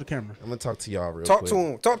 Talk to the camera. I'm gonna talk to y'all real Talk quick. to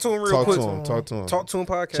him. Talk to him real Talk quick. to him. Talk to him. Talk to him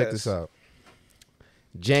podcast. Check this out.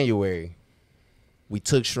 January, we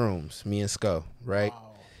took shrooms, me and Sco, right?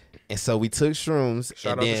 Wow. And so we took shrooms.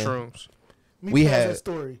 Shout and out then to Shrooms. We had- that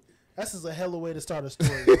story. That's just a hell of a way to start a story.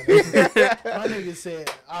 My nigga said,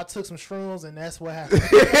 I took some shrooms and that's what happened.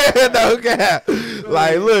 No cap.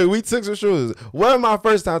 Like, look, we took some shrooms. Wasn't my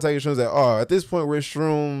first time taking shrooms at all. At this point, we're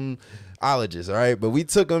shroomologists, all right? But we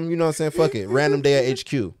took them, you know what I'm saying? Fuck it. Random day at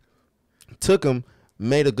HQ. Took them,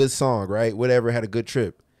 made a good song, right? Whatever, had a good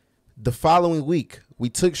trip. The following week, we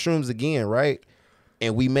took shrooms again, right?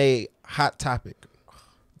 And we made Hot Topic.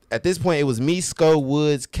 At this point, it was me, Sco,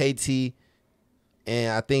 Woods, KT,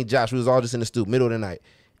 and I think Josh. We was all just in the stoop, middle of the night.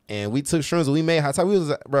 And we took shrooms and we made Hot Topic. We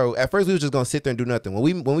was, bro, at first we was just gonna sit there and do nothing.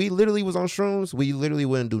 When we literally was on shrooms, we literally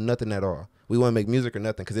wouldn't do nothing at all. We wouldn't make music or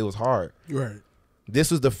nothing because it was hard. Right.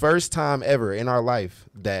 This was the first time ever in our life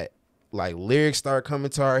that like lyrics started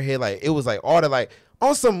coming to our head. Like it was like all the like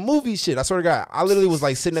on some movie shit. I swear to God, I literally was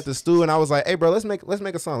like sitting at the stool and I was like, "Hey, bro, let's make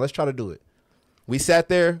a song. Let's try to do it." We sat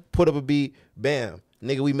there, put up a beat, bam,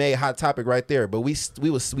 nigga. We made Hot Topic right there. But we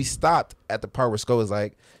stopped at the part where Sco was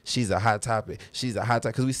like, "She's a hot topic. She's a hot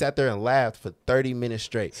topic." Because we sat there and laughed for 30 minutes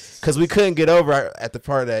straight. Because we couldn't get over at the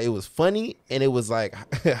part that it was funny and it was like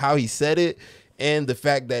how he said it and the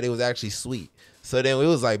fact that it was actually sweet. So then it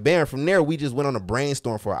was like, bam, from there, we just went on a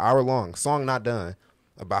brainstorm for an hour long, song not done,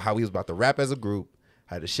 about how we was about to rap as a group,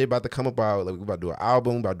 how the shit about to come about, like we about to do an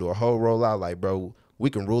album, about to do a whole rollout, like, bro, we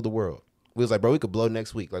can rule the world. We was like, bro, we could blow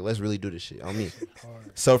next week. Like, let's really do this shit on me.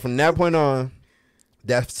 So from that point on,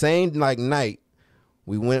 that same like night,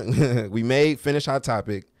 we went, finished Hot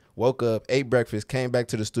Topic, woke up, ate breakfast, came back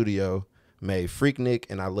to the studio, made Freaknik,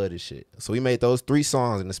 and I Love This Shit. So we made those 3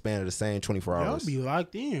 songs in the span of the same 24 Y'all hours. be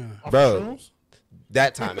locked in. Bro,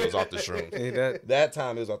 that time it was off the shrooms. Hey, That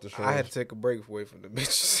time it was off the shrooms. I had to take a break away from the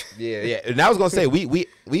bitches. Yeah. And I was gonna say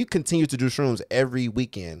we continued to do shrooms every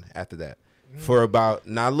weekend after that. For about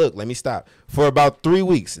let me stop. For about 3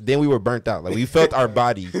 weeks. Then we were burnt out. Like we felt our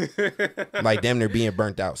body like damn near being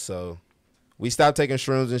burnt out. So we stopped taking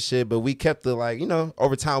shrooms and shit, but we kept the like,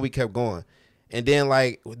 over time we kept going. And then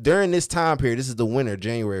like during this time period, this is the winter,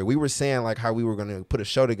 January, we were saying like how we were gonna put a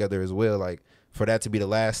show together as well, like for that to be the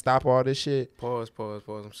last stop of all this shit. Pause.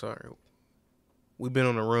 I'm sorry. We've been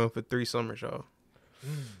on the run for 3 summers, y'all.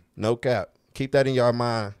 No cap. keep that in your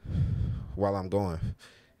mind while I'm going.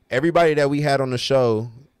 Everybody that we had on the show,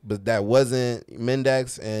 but that wasn't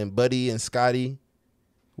Mendax and Buddy and Scotty,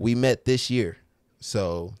 we met this year.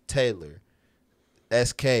 So Taylor,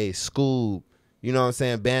 SK, Scoob, you know what I'm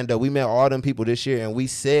saying, Bando, we met all them people this year, and we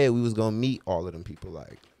said we was gonna meet all of them people,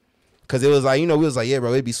 like, cause it was like, you know, we was like, yeah,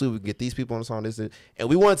 bro, it'd be sweet we could get these people on the song, this, and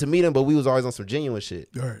we wanted to meet them, but we was always on some genuine shit.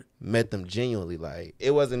 Right. Met them genuinely, like,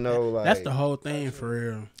 it wasn't no like. That's the whole thing for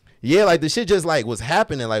real. Yeah, like the shit just like was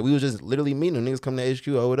happening. Like we was just literally meeting them. Niggas come to HQ,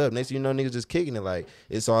 oh, what up? Next thing you know, niggas just kicking it. Like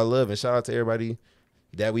it's all love, and shout out to everybody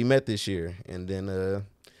that we met this year. And then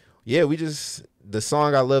yeah, we just the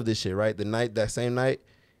song I love this shit, right? That same night,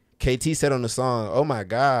 KT said on the song, "Oh my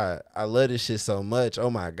God, I love this shit so much.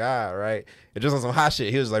 Oh my God," right? It just on some hot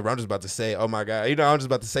shit. He was like, "Bro, I'm just about to say, oh my God." You know, I'm just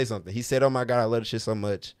about to say something. He said, "Oh my God, I love this shit so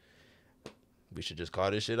much. We should just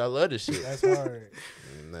call this shit I love this shit." That's hard.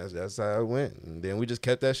 And that's how it went. And then we just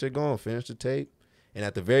kept that shit going, finished the tape. And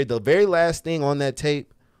at the very last thing on that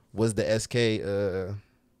tape was the SK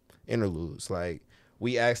interludes. Like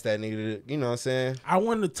we asked that nigga to, you know what I'm saying? I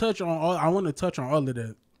want to touch on all of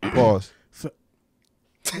that. Pause. So,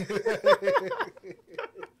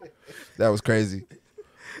 That was crazy.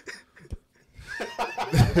 I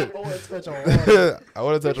want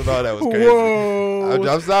to touch on all that. Was crazy. Whoa.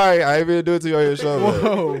 I'm sorry. I ain't even do it to you on your show.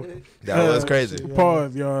 Whoa. That was crazy.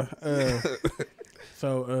 Pause, y'all.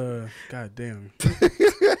 So, goddamn.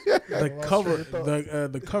 The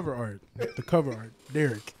cover art,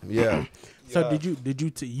 Derek. Yeah. So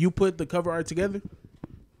did you put the cover art together?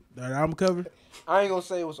 That album cover? I ain't gonna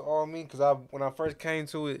say it was all me, because when I first came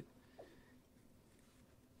to it,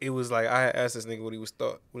 it was like I had asked this nigga what he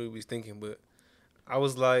was thinking, but I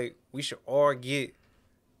was like, we should all get.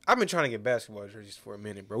 I've been trying to get basketball jerseys for a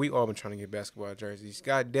minute, bro. We all been trying to get basketball jerseys.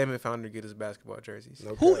 God damn it, founder, get us basketball jerseys.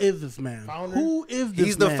 No Who cap. is this man? Founder? Who is this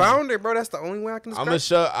He's man? the founder, bro. That's the only way I can I'm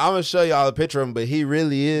describe. gonna show y'all a picture of him, but he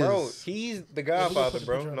really is. Bro, he's the godfather,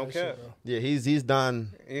 bro. No cap. Yeah, he's done.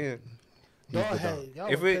 Yeah. Dog, hey,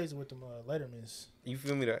 y'all If were it- crazy with them Lettermans. You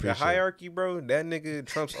feel me? The Appreciate it. hierarchy, bro. That nigga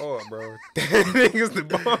trumps all, bro. That nigga's the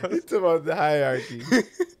boss. It's about the hierarchy.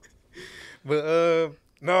 But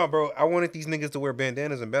no, bro. I wanted these niggas to wear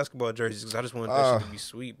bandanas and basketball jerseys because I just wanted that shit to be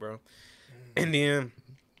sweet, bro. And then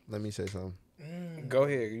Let me say something. go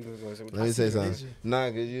ahead. You was gonna say what Let me say something. Did you? Nah,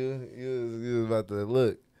 cause you was about to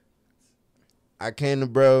look. I came to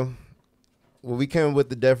bro. Well, we came with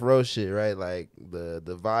the Death Row shit, right? Like the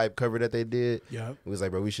vibe cover that they did. Yep. It was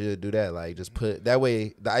like, bro, we should do that. Like, just put that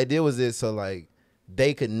way. The idea was this, so like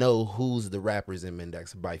they could know who's the rappers in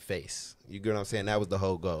Mendax by face. You get what I'm saying? That was the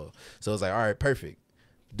whole goal. So it was like, all right, perfect.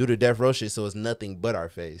 Do the Death Row shit, so it's nothing but our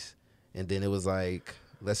face. And then it was like,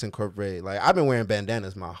 let's incorporate. Like, I've been wearing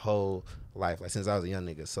bandanas my whole life, like since I was a young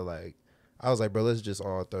nigga. So like, I was like, bro, let's just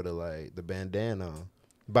all throw the bandana on.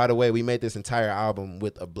 By the way, we made this entire album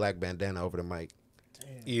with a black bandana over the mic.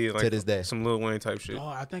 Yeah, like To this day. some Lil Wayne type shit. Oh,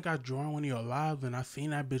 I think I joined one of your lives and I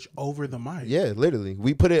seen that bitch over the mic. Yeah, literally.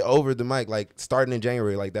 We put it over the mic, like starting in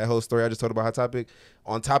January, like that whole story I just told about Hot Topic.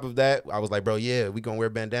 On top of that, I was like, bro, yeah, we gonna wear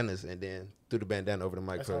bandanas, and then threw the bandana over the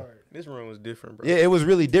mic. That's So hard. This room was different, bro. yeah, it was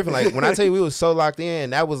really different. Like when I tell you we was so locked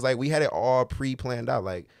in, that was like we had it all pre-planned out.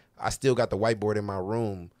 Like I still got the whiteboard in my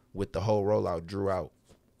room with the whole rollout drew out.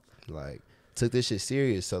 Like took this shit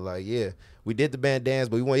serious. So like yeah, we did the bandanas,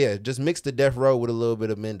 but we want just mix the Death Row with a little bit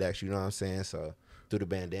of Mendax. You know what I'm saying? So threw the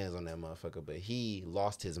bandanas on that motherfucker, but he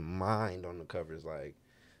lost his mind on the covers. Like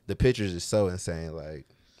the pictures is so insane. Like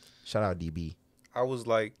shout out DB. I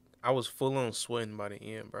was full on sweating by the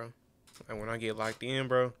end, bro. And when I get locked in,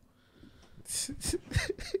 bro, He's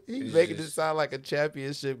It's making just- it sound like a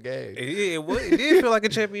championship game. it did feel like a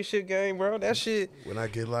championship game, bro. That shit. When I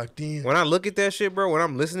get locked in. When I look at that shit, bro, when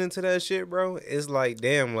I'm listening to that shit, bro, it's like,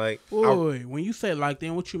 damn, like, Wait, when you say like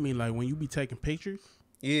then, what you mean? Like when you be taking pictures?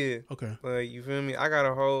 yeah. Okay. Like, you feel me? I got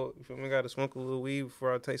to smoke a little weed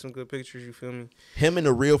before I take some good pictures, you feel me? Him in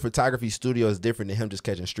the real photography studio is different than him just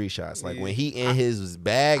catching street shots. Like Yeah. when he in his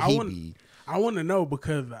bag, I he want- be. I want to know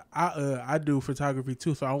because I do photography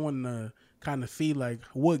too, so I want to kind of see like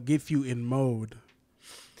what gets you in mode.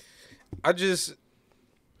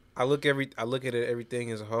 I look at it,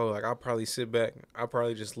 everything as a whole. Like, I'll probably sit back. I'll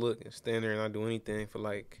probably just look and stand there and not do anything for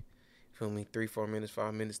like, feel me, 3-4 minutes,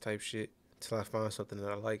 5 minutes type shit till I find something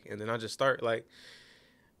that I like. And then I just start. Like,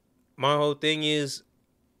 my whole thing is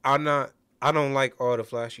I don't like all the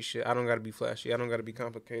flashy shit. I don't got to be flashy. I don't got to be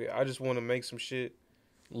complicated. I just want to make some shit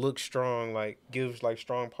look strong, like give like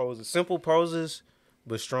strong poses. Simple poses,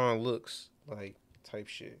 but strong looks, like type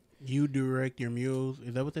shit. You direct your muse.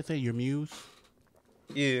 Is that what they say? Your muse?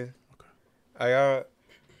 Yeah. Okay. I You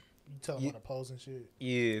tell them how to pose and shit.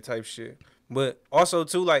 Yeah, type shit. But also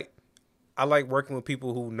too, like, I like working with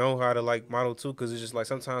people who know how to like model too, because it's just like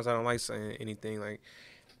sometimes I don't like saying anything. Like,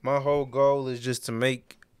 my whole goal is just to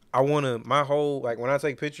make. My whole, like, when I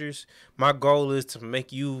take pictures, my goal is to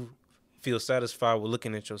make you feel satisfied with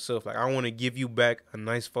looking at yourself. Like, I want to give you back a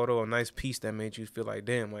nice photo, a nice piece that made you feel like,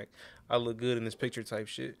 damn, like, I look good in this picture type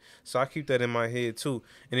shit. So I keep that in my head too.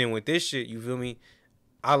 And then with this shit, you feel me?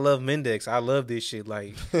 I love Mendax. I love this shit.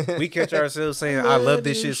 Like, we catch ourselves saying I love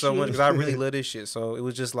this shit so much because I really love this shit. So it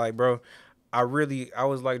was just like, bro, I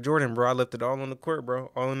was like Jordan, bro. I left it all on the court,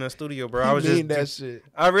 bro. All in that studio, bro. I was mean just that shit.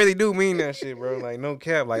 I really do mean that shit, bro. Like, no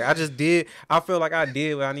cap. Like, I feel like I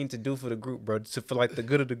did what I need to do for the group, bro. For like the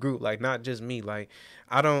good of the group, like not just me. Like,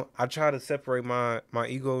 I try to separate my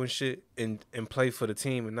ego and shit and play for the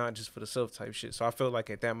team and not just for the self type shit. So I felt like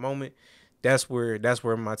at that moment, that's where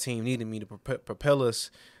my team needed me to propel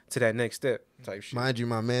us to that next step type shit. Mind you,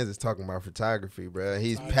 my man's is talking about photography, bro.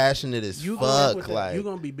 He's passionate as fuck. Like, you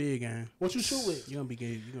gonna be big, man. What you shoot with? You gonna be gay.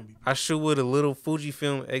 You gonna be. I shoot with a little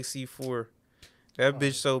Fujifilm XE4. That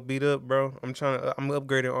bitch so beat up, bro. I'm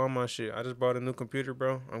upgrading all my shit. I just bought a new computer,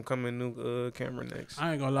 bro. I'm coming new camera next.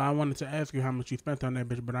 I ain't gonna lie. I wanted to ask you how much you spent on that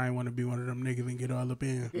bitch, but I ain't want to be one of them niggas and get all up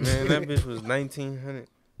in. Man, that bitch was $1,900.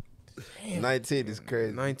 19 is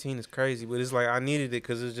crazy. 19 is crazy, but it's like I needed it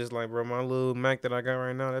because it's just like, bro, my little Mac that I got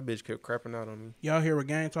right now, that bitch kept crapping out on me. Y'all hear what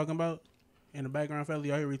Gang talking about in the background, fella?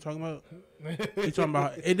 Y'all hear what he talking about? He talking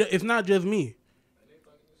about it's not just me.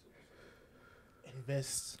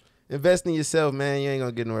 Invest in yourself, man. You ain't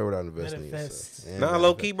gonna get nowhere without investing in yourself. Nah,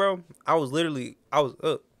 low key, bro. I was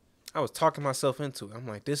up. I was talking myself into it. I'm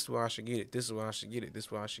like, this is why I should get it. This is why I should get it. This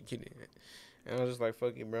is why I should get it. And I was just like,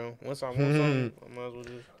 fuck it, bro. Once I want something, I might as well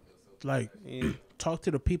just. Like, talk to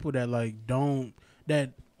the people that like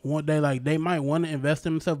they might want to invest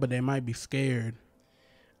in themselves, but they might be scared.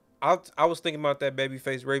 I was thinking about that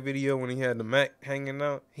Babyface Ray video when he had the Mac hanging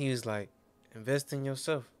out. He was like, invest in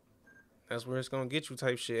yourself. That's where it's gonna get you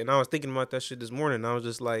type shit. And I was thinking about that shit this morning. I was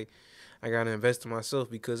just like, I gotta invest in myself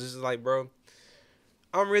because this is like, bro,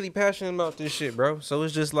 I'm really passionate about this shit, bro. So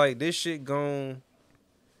it's just like this shit gonna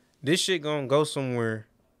go somewhere.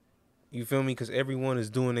 You feel me? Because everyone is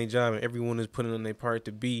doing their job and everyone is putting on their part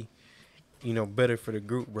to be, better for the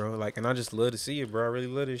group, bro. Like, and I just love to see it, bro. I really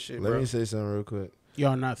love this shit, bro. Let me say something real quick.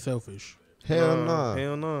 Y'all not selfish. Hell no.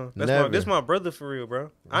 Hell no. That's my brother for real,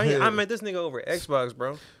 bro. I met this nigga over Xbox,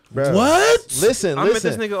 bro. Bruh. What? Listen. I met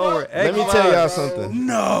this nigga over Xbox. Let me tell y'all something.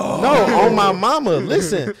 No, on my mama.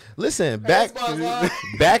 Listen. Back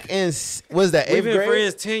in was that 8th We've been grade?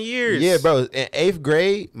 friends 10 years. Yeah, bro. In 8th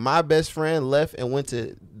grade, my best friend left and went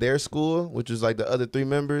to their school, which was like the other 3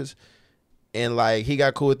 members, and like he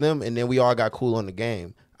got cool with them, and then we all got cool on the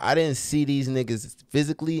game. I didn't see these niggas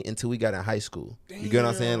physically until we got in high school. You get what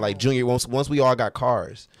I'm saying? Like junior, once we all got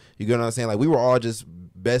cars. You get what I'm saying? Like we were all just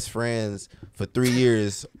best friends for 3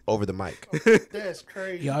 years over the mic. That's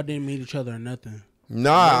crazy. y'all didn't meet each other or nothing.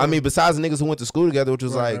 Nah, I mean besides the niggas who went to school together, which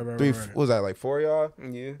was Right, like right, three. right. What was that, like 4 of y'all?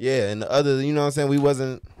 Yeah. Yeah, and the other, you know what I'm saying? We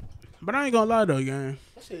wasn't. But I ain't gonna lie though, gang.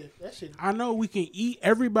 That shit. I know we can eat.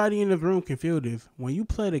 Everybody in this room can feel this. When you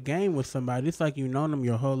play the game with somebody, it's like you know them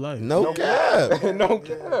your whole life. No cap. No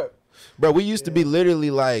cap. Bro, we used to be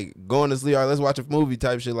literally like going to sleep. All right, let's watch a movie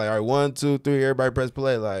type shit. Like, all right, 1, 2, 3, everybody press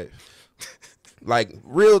play. Like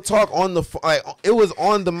real talk on the like it was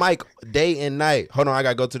on the mic day and night. Hold on, I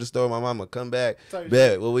gotta go to the store with my mama. Come back.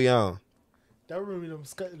 Bet what we on? That remember them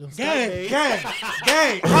Gang.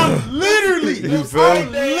 I'm literally. You feel me?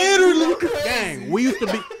 Literally. Gang. We used to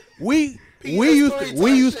be. We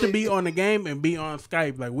used to be on the game and be on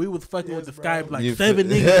Skype. Like we was fucking with the Skype like 7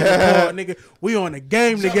 niggas. Nigga, we on the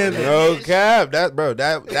game together. No cap.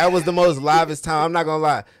 That was the most livest time. I'm not gonna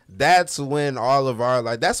lie. That's when all of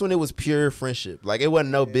our that's when it was pure friendship. Like it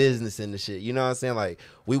wasn't no business in the shit. You know what I'm saying? Like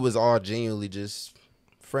we was all genuinely just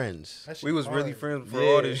friends. We was really friends for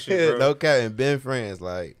all this shit, bro. No cap, and been friends.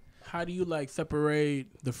 Like how do you like separate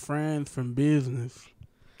the friends from business?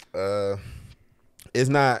 It's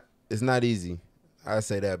not easy. I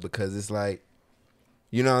say that because it's like,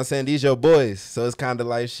 you know what I'm saying? These your boys. So it's kind of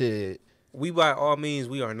like shit. We by all means,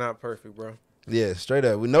 we are not perfect, bro. Yeah, straight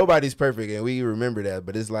up. Nobody's perfect, and we remember that.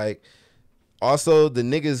 But it's like, also, the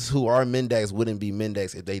niggas who are Mendax wouldn't be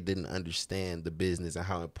Mendax if they didn't understand the business and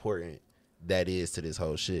how important that is to this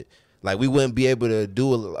whole shit. Like, we wouldn't be able to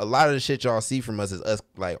do a lot of the shit y'all see from us is us,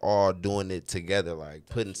 like, all doing it together, like,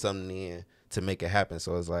 putting something in to make it happen.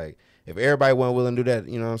 So it's like, if everybody wasn't willing to do that,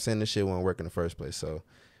 you know what I'm saying, this shit wouldn't work in the first place. So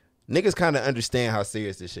niggas kind of understand how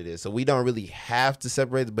serious this shit is. So we don't really have to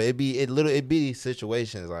separate it, but it be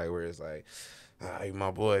situations like where it's like, you my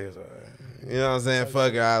boy. You know what I'm saying?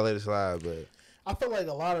 Fuck it, I'll let it slide. But I feel like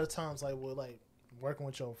a lot of the times, like with like working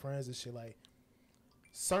with your friends and shit, like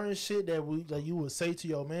certain shit that you would say to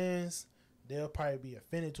your mans, they'll probably be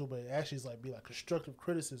offended to, but it actually is like be like constructive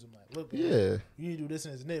criticism. Like, look, man, Yeah. you need to do this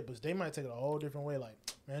and this and that, but they might take it a whole different way. Like,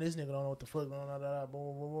 man, this nigga don't know what the fuck going on.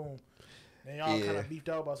 Boom, boom, boom. And y'all kind of beefed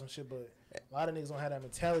out about some shit, but a lot of niggas don't have that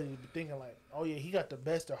mentality to be thinking like, oh yeah, he got the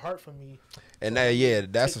best of heart for me. And so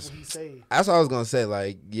that's what he say. That's what I was gonna say.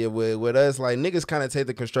 Like, yeah, with us, like niggas kind of take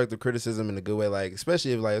the constructive criticism in a good way. Like,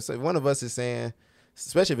 especially if one of us is saying,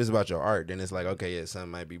 especially if it's about your art, then it's like, okay, yeah, something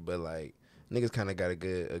might be, but like niggas kind of got a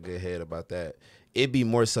good head about that. It'd be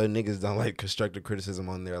more so niggas don't like constructive criticism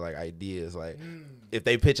on their like ideas. Like if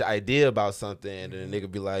they pitch an idea about something and then a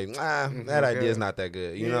nigga be like, that idea is not that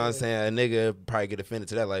good. You know what I'm saying? A nigga probably get offended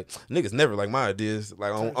to that. Like niggas never like my ideas.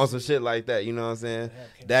 Like on some shit like that. You know what I'm saying?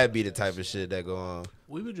 That'd be the type of shit that go on.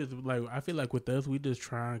 We would just like, I feel like with us, we just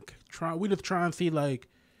try and see like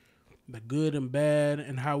the good and bad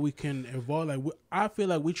and how we can evolve. Like I feel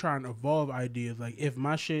like we try and evolve ideas. Like if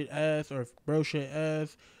my shit ass or if bro shit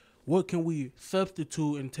ass, what can we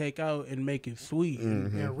substitute and take out and make it sweet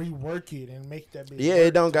and rework it and make that bitch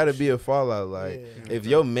it don't gotta be a fallout. Like if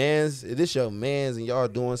this your mans and y'all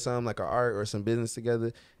doing something like an art or some business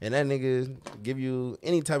together and that nigga give you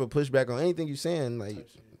any type of pushback on anything you saying, like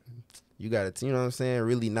you gotta, you know what I'm saying,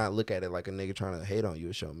 really not look at it like a nigga trying to hate on you.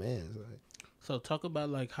 It's your mans. Like, so talk about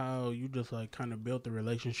like how you just like kind of built the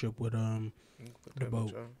relationship with the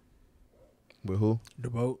boat. With who?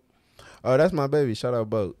 The boat. Oh, that's my baby. Shout out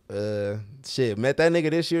Boat. Shit, met that nigga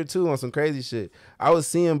this year too on some crazy shit. I was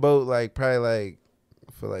seeing Boat like probably like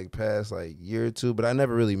for like past like year or two, but I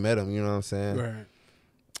never really met him. You know what I'm saying? Right.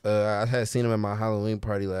 I had seen him at my Halloween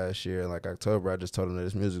party last year in like October. I just told him that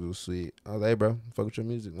his music was sweet. I was like, hey, bro, fuck with your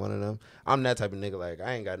music. One of them. I'm that type of nigga. Like,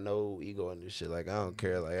 I ain't got no ego in this shit. Like, I don't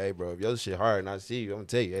care. Like, hey, bro, if your shit hard and I see you, I'm gonna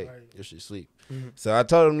tell you, hey, your shit sweet. So I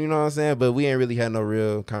told him, you know what I'm saying? But we ain't really had no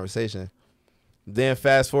real conversation. Then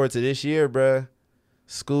fast forward to this year, bruh.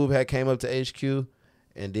 Scoob had came up to HQ,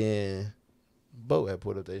 and then Boat had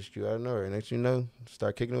pulled up to HQ out of nowhere. Next thing you know,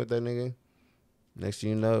 start kicking it with that nigga. Next thing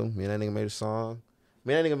you know, me and that nigga made a song.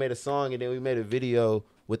 Me and that nigga made a song, and then we made a video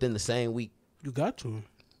within the same week. You got to.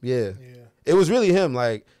 Yeah. It was really him.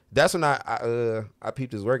 Like, that's when I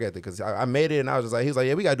peeped his work ethic, because I made it, and I was just like, he was like,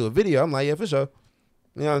 yeah, we got to do a video. I'm like, yeah, for sure.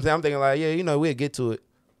 You know what I'm saying? I'm thinking like, yeah, you know, we'll get to it.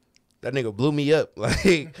 That nigga blew me up. Like,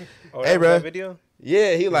 hey, bro. Video?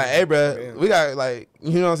 Yeah, he like, hey, bro, we got, like,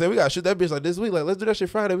 you know what I'm saying? We got to shoot that bitch, like, this week. Like, let's do that shit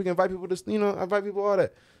Friday. We can invite people to, you know, invite people, all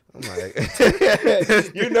that. I'm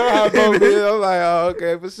like, you know how Bo is. I'm like, oh,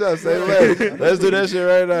 okay, for sure. Say less. Let's do that shit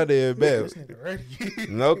right now, then, man. This nigga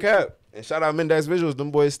ready. No cap. And shout out Mendax Visuals.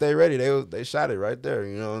 Them boys stay ready. They shot it right there.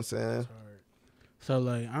 You know what I'm saying? So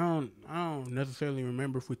like, I don't necessarily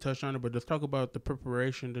remember if we touched on it, but let's talk about the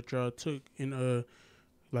preparation that y'all took in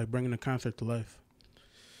like bringing the concert to life.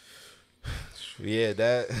 Yeah,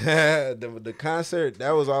 that the concert,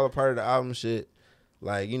 that was all a part of the album shit.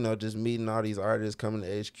 Like, you know, just meeting all these artists coming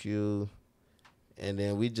to HQ, and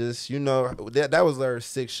then we just, you know, that was our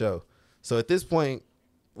 6th show. So at this point,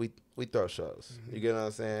 we throw shows. You get what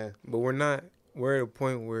I'm saying? But we're at a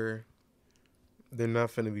point where they're not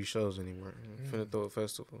finna be shows anymore. We're finna throw a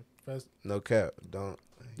festival. No cap. Don't.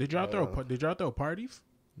 Did y'all throw parties?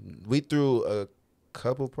 We threw a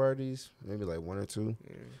couple parties, maybe like 1 or 2.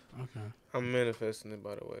 Yeah. Okay. I'm manifesting it,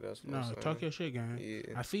 by the way. That's what I'm saying. Talk your shit, gang.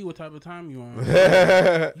 Yeah. I see what type of time you on. You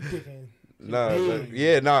thinking?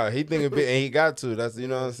 He thinking big, and he got to. That's, you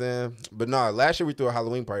know what I'm saying. But last year we threw a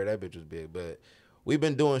Halloween party. That bitch was big. But we've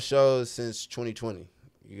been doing shows since 2020.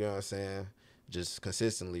 You know what I'm saying? Just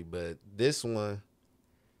consistently. But this one,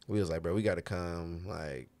 we was like, bro, we got to come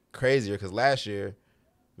like crazier, because last year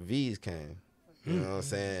V's came. You know what I'm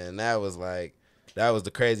saying? And that was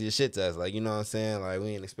the craziest shit to us. Like, you know what I'm saying? Like, we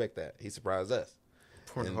didn't expect that. He surprised us.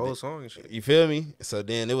 For the whole song and shit. You feel me? So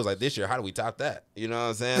then it was like, this year, how do we top that? You know what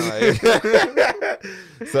I'm saying? Like,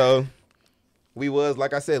 so we was,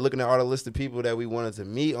 like I said, looking at all the list of people that we wanted to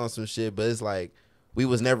meet on some shit, but it's like, we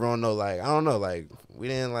was never on no, like, I don't know, like, we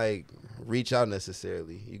didn't, like, reach out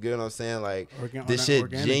necessarily. You get what I'm saying? Like, this shit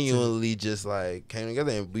genuinely just, like, came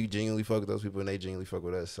together, and we genuinely fuck with those people, and they genuinely fuck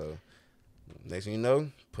with us, so. Next thing you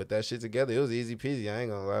know, put that shit together. It was easy peasy. I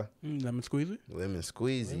ain't gonna lie. Lemon squeezy? Lemon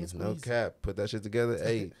squeezy. No cap. Put that shit together.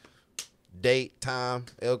 Hey, date, time,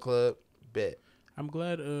 L Club, bet. I'm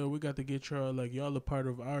glad we got to get y'all, like, y'all a part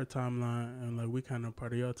of our timeline, and, like, we kind of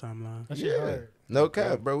part of your timeline. Yeah. No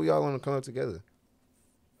cap, bro. We all want to come up together.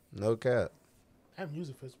 No cap. That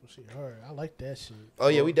music festival shit hard. I like that shit. Oh,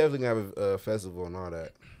 yeah. We definitely gonna have a festival and all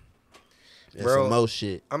that. And bro, some more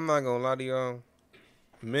shit. I'm not gonna lie to y'all.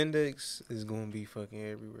 Mendax is gonna be fucking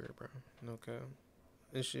everywhere, bro. No cap.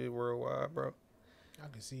 This shit worldwide, bro. I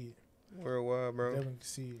can see it. Worldwide, bro. Definitely can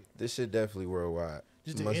see it. This shit definitely worldwide.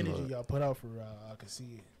 Just the Much energy love. y'all put out for I can see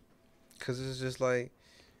it. Cause it's just like,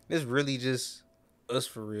 it's really just us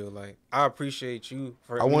for real. Like, I appreciate you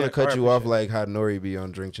for. I want to cut you off appreciate like how Nori be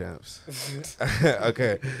on Drink Champs.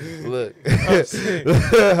 Okay, look. I'm sick.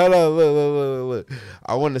 Hold on, look.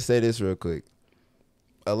 I want to say this real quick.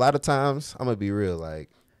 A lot of times, I'm gonna be real. Like,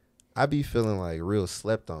 I be feeling like real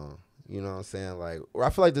slept on. You know what I'm saying? Like, or I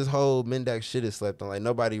feel like this whole Mendax shit is slept on. Like,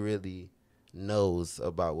 nobody really knows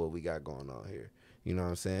about what we got going on here. You know what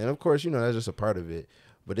I'm saying? And of course, you know, that's just a part of it.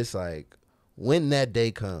 But it's like, when that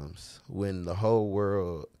day comes, when the whole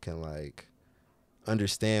world can, like,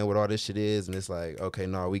 understand what all this shit is, and it's like, okay,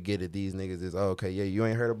 no, we get it. These niggas is, oh, okay, yeah, you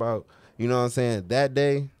ain't heard about, you know what I'm saying? That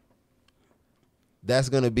day, that's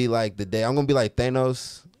going to be like the day. I'm going to be like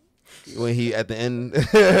Thanos when he, at the end,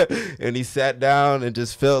 and he sat down and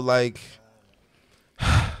just felt like,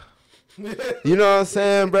 you know what I'm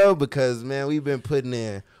saying, bro? Because, man, we've been putting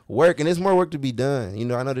in work, and there's more work to be done. You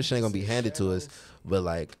know, I know this shit ain't going to be handed to us, but,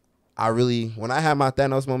 like, I really, when I have my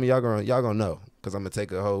Thanos moment, y'all gonna know, because I'm going to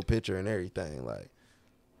take a whole picture and everything. Like,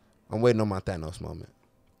 I'm waiting on my Thanos moment.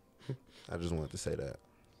 I just wanted to say that.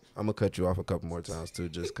 I'm going to cut you off a couple more times, too,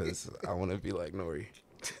 just because I want to be like Nori.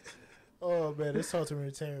 Oh, man, let's talk to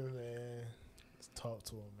entertainment, man. Let's talk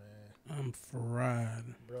to him, man. I'm fried.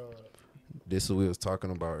 Bro. This is what we was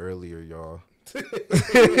talking about earlier, y'all. This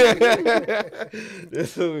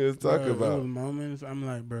is what we was talking Bro, about. those moments, I'm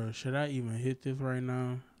like, bro, should I even hit this right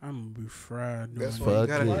now? I'm gonna be fried doing That's it. why you Fuck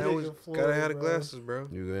gotta, it. gotta have the Bro. glasses, bro.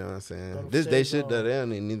 You know what I'm saying? Got 'em This they shades shit that on. they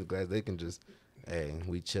don't even need the glass. They can just, hey,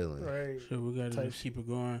 we chilling. Right. Shit, we gotta Type just keep it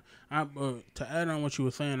going. To add on what you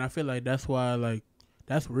were saying, I feel like that's why, like,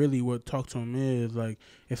 that's really what Talk to Him is. Like,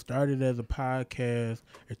 it started as a podcast,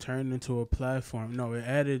 it turned into a platform. No, we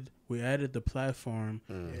added the platform,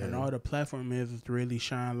 and all the platform is to really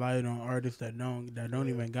shine light on artists that don't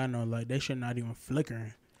even got no light. They should not even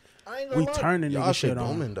flickering. I ain't gonna We lie. turning Y'all nigga shit shit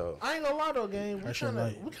on. booming though. I ain't gonna lie though, game. That shit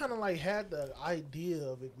light. We kind of like had the idea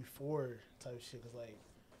of it before type shit. Cause like,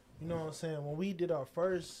 you know what I'm saying? When we did our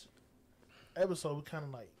first episode, we kind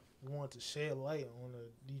of like wanted to shed light on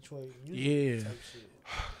the Detroit music type shit,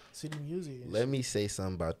 city music. And Let me say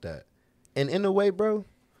something about that. And in a way, bro,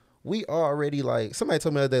 we already like, somebody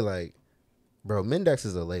told me the other day, like, bro, Mendax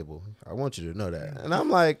is a label. I want you to know that. And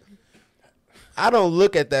I'm like, I don't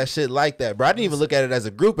look at that shit like that, bro. I didn't even look at it as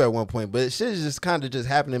a group at one point, but shit is just kind of just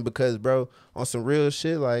happening because, bro, on some real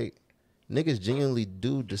shit, like, niggas genuinely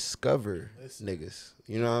do discover niggas.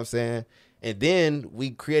 You know what I'm saying? And then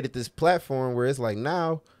we created this platform where it's like,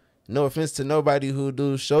 now, no offense to nobody who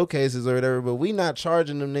do showcases or whatever, but we not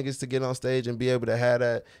charging them niggas to get on stage and be able to have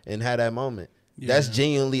that and have that moment. Yeah. That's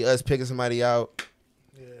genuinely us picking somebody out.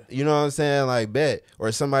 Yeah. You know what I'm saying? Like, bet. Or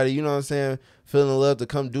somebody, you know what I'm saying, feeling love to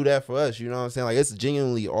come do that for us. You know what I'm saying? Like, it's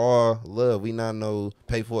genuinely all love. We not no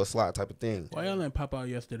pay for a slot type of thing. Why y'all didn't pop out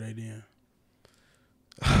yesterday then?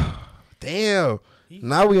 Damn.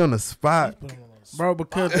 Now we on the spot. Put 'em on the Bro,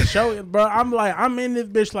 because the show, bro, I'm in this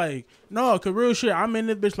bitch like, no, cause real shit, I'm in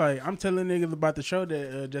this bitch like, I'm telling niggas about the show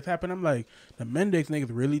that just happened. I'm like, the Mendax niggas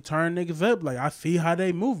really turn niggas up. Like, I see how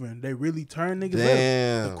they moving. They really turn niggas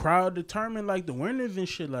Damn. up. The crowd determined like the winners and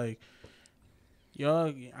shit. Like,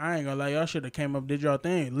 y'all, I ain't gonna lie, y'all should have came up, did y'all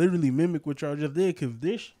thing, literally mimic what y'all just did. Cause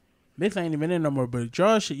this ain't even in no more. But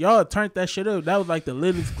y'all turned that shit up. That was like the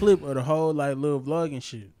littlest clip of the whole like little vlog and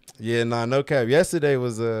shit. Yeah, nah, no cap. Yesterday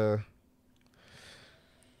was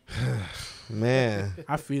man.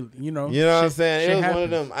 I feel, you know. You know what I'm shit- saying? shit It was one of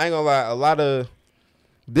happens. them. I ain't gonna lie. A lot of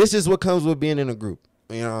this is what comes with being in a group.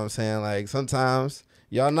 You know what I'm saying? Like, sometimes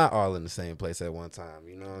y'all not all in the same place at one time.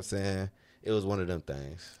 You know what I'm saying? It was one of them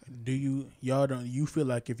things. Do you feel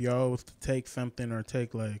like if y'all was to take something or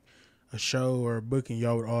take like a show or a booking,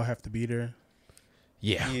 y'all would all have to be there?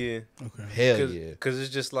 Yeah. Yeah. Okay. Hell yeah. Cause it's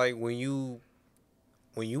just like when you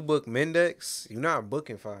book Mendax, you're not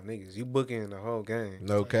booking 5 niggas. You booking the whole gang.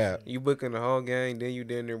 No cap. You booking the whole gang, then you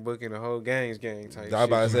then there booking the whole gang's gang type shit. I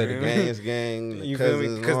about to say the you feel me? gangs, gang, the You feel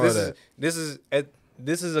me? cousins, and all that.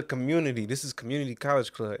 This is a community. This is community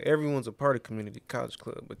college club. Everyone's a part of community college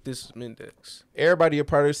club, but this is Mendax. Everybody a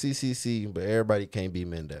part of CCC, but everybody can't be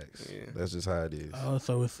Mendax. Yeah. That's just how it is. Oh,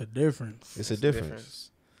 so it's a difference. It's a difference.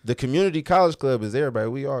 The community college club is everybody.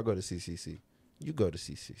 We all go to CCC. You go to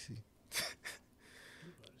CCC.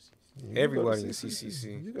 Everybody in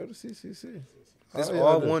CCC. You go to CCC. This Oh, yeah,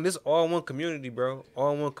 all I do. one. This all one community, bro.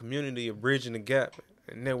 All one community of bridging the gap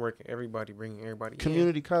and networking. Everybody bringing everybody.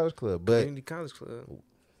 Community college club, but Community college club.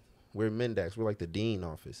 We're Mendax. We're like the dean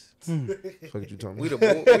office. What you talking about? We the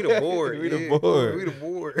board. We the yeah. board. We the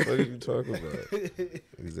board. What are you talking about?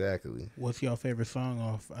 Exactly. What's your favorite song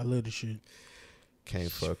off I Love This Shit?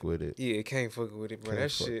 Can't fuck with it. Yeah, can't fuck with it, bro. Can't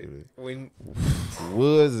That fuck shit. with it. When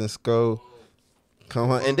Woods and Sko, Come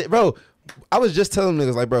Home. And bro, I was just telling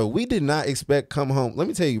niggas, like, bro, we did not expect Come Home. Let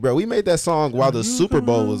me tell you, bro, we made that song while the Super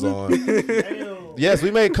Bowl was on. Yes,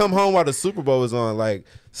 we made Come Home while the Super Bowl was on. Like,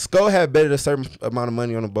 Sko had betted a certain amount of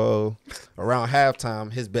money on the bowl. Around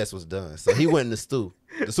halftime, his best was done. So he went in the stew.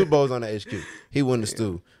 The Super Bowl was on the HQ. He went in the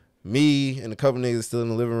stew. Me and a couple niggas still in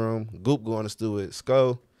the living room. Goop go on the stew with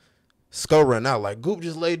Sko. Sko run out. Like, Goop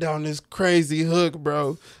just laid down this crazy hook,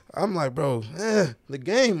 bro. I'm like, bro, the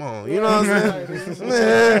game on. You know what I'm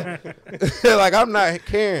saying? Like, I'm not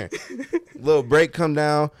caring. Little break come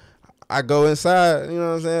down. I go inside. You know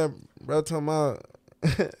what I'm saying? Bro, talking about,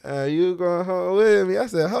 you going home with me? I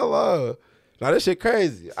said, hello. Now, this shit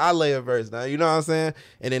crazy. I lay a verse now. You know what I'm saying?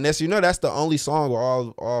 And then, you know, that's the only song with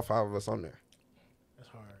all five of us on there. That's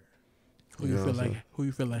hard. Who you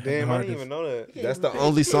feel like? had the damn, I didn't hardest? even know that. That's the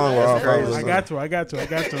only song with all five of us I on got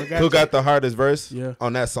there. to. Who got the hardest verse Yeah.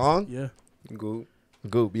 on that song? Yeah. Goop.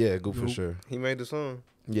 Goop, yeah, Goop for Goop. sure. He made the song.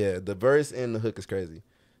 Yeah, the verse and the hook is crazy.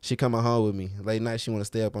 She coming home with me. Late night, she want to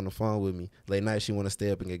stay up on the phone with me. Late night, she want to stay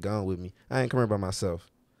up and get gone with me. I ain't coming by myself.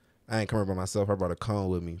 I brought a cone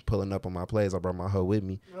with me. Pulling up on my plays, I brought my hoe with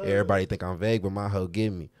me. Everybody think I'm vague, but my hoe get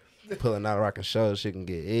me. Pulling out a rockin' show, she can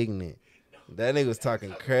get ignorant. That nigga was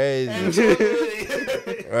talking crazy.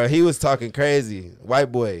 He was talking crazy.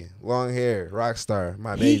 White boy, long hair, rock star,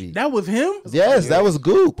 my baby. That was him? Yes, that was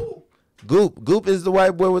Goop. Goop is the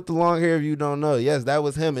white boy with the long hair, if you don't know. Yes, that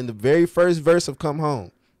was him in the very first verse of Come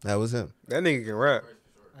Home. That was him. That nigga can rap.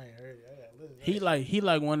 I ain't heard it. I gotta listen. He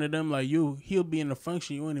like one of them like you. He'll be in the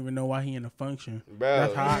function. You wouldn't even know why he in the function.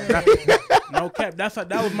 Bro. That's how. No cap. That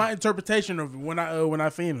was my interpretation of it when I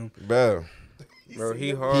seen him. Bro, Bro,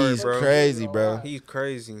 he hard, he's bro. crazy, bro. He's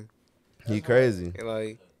crazy. He crazy. And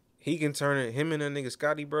like, he can turn it. Him and that nigga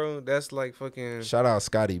Scotty, bro. That's like fucking. Shout out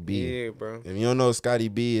Scotty B. Yeah, bro. If you don't know who Scotty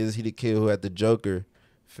B is, he the kid who had the Joker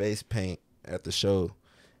face paint at the show.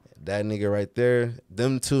 That nigga right there,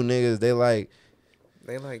 them two niggas, they like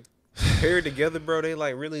paired together, bro. They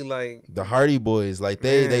like really like the Hardy Boys. Like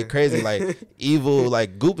they Man. crazy, like evil.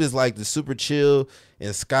 Like Goop is like the super chill,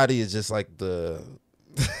 and Scotty is just like the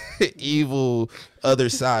evil other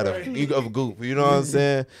side of Goop. You know what I'm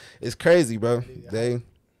saying? It's crazy, bro. They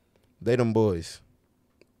them boys.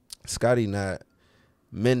 Scotty not.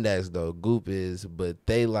 Mendax though. Goop is, but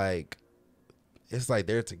they like. It's like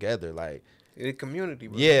they're together. Like. the community,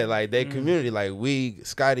 bro. Yeah, like they community. Like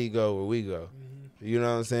Scotty go where we go. You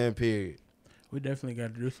know what I'm saying? Period. We definitely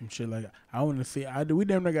got to do some shit like I want to see. We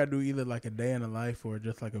definitely got to do either like a day in the life or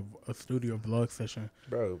just like a studio vlog session.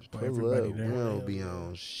 Bro, For pull everybody up. there. We don't be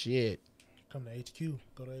on shit. Come to HQ.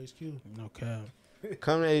 Go to HQ. No cap.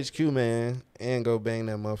 Come to HQ, man, and go bang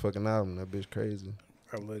that motherfucking album. That bitch crazy.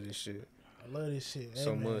 I love this shit. I love this shit. Hey,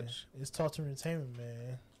 So man, much. It's Talk to Entertainment,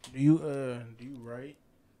 man. Do you write?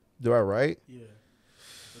 Do I write? Yeah.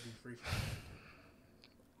 What do you freestyle?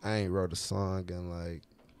 I ain't wrote a song in like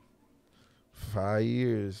 5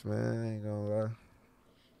 years, man. I ain't gonna lie.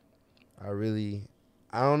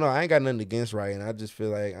 I don't know. I ain't got nothing against writing. I just feel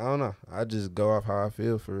like, I don't know. I just go off how I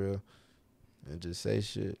feel for real and just say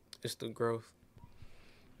shit. It's the growth.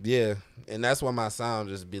 Yeah, and that's why my sound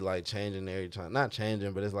just be like changing every time. Not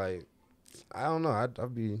changing, but it's like, I don't know. I'll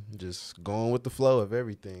be just going with the flow of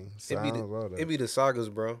everything. Sounds, all that. It be the sagas,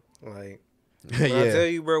 bro. Like, when I Yeah. tell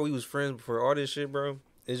you, bro, we was friends before all this shit, bro.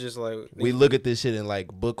 It's just like We look at this shit in like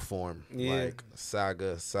book form. Yeah. Like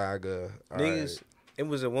saga. All niggas. right. It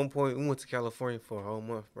was at one point we went to California for a whole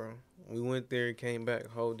month, bro. We went there, came back,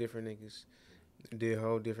 whole different niggas, did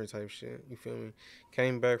whole different type shit. You feel me?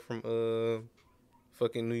 Came back from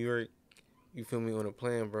fucking New York. You feel me on a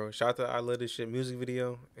plane, bro. Shot the I Love This Shit music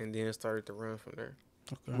video, and then started to run from there.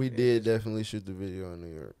 Okay. We did definitely shoot the video in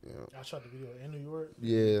New York. Yeah. Y'all shot the video in New York.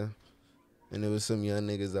 Yeah. And there was some young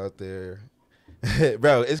niggas out there.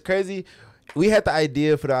 Bro, it's crazy. We had the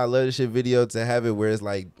idea for the I Love This Shit video to have it where it's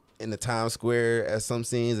like in the Times Square at some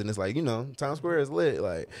scenes, and it's like, you know, Times Square is lit.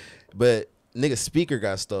 Like, but nigga speaker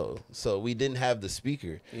got stole. So we didn't have the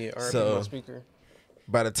speaker. Yeah, So- my speaker.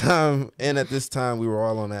 By the time, and at this time, we were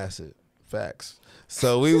all on acid. Facts.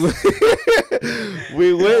 So we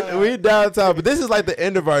we downtown, but this is like the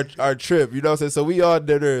end of our trip, you know what I'm saying? So we all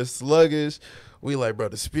there sluggish. We like, bro,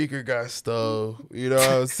 the speaker got stole, you know what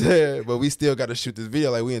I'm saying? But we still got to shoot this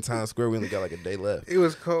video. Like, we in Times Square, we only got like a day left. It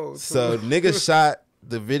was cold. So niggas shot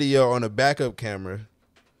the video on a backup camera.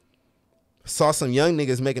 Saw some young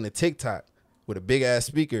niggas making a TikTok. with a big ass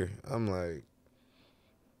speaker. I'm like,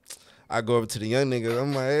 I go over to the young niggas.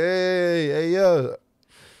 I'm like, hey, yo,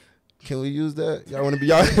 can we use that? Y'all want to be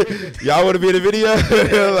y'all want to be in the video?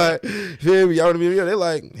 Like, feel me? Y'all want to be in the video? They're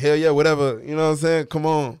like, hell yeah, whatever. You know what I'm saying? Come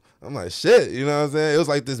on. I'm like, shit. You know what I'm saying? It was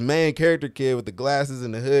like this main character kid with the glasses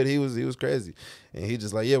and the hood. He was crazy, and he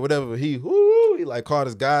just like, yeah, whatever. He like called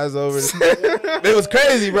his guys over. It was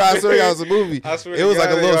crazy, bro. I swear it was a movie. It was like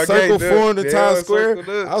a little circle formed in Times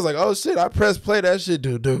Square. I was like, oh shit, I pressed play. That shit,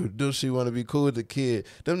 dude, she want to be cool with the kid.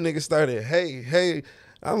 Them niggas started, hey.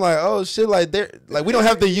 I'm like, oh shit, like we don't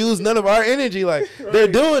have to use none of our energy. Like they're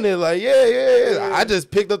doing it. Like yeah. I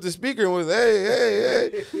just picked up the speaker and was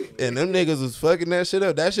hey, and them niggas was fucking that shit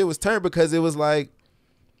up. That shit was turned because it was like,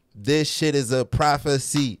 this shit is a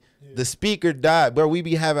prophecy. The speaker died, bro. We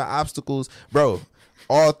be having obstacles, bro,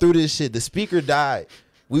 all through this shit. The speaker died.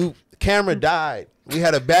 Camera died. We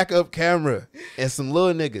had a backup camera and some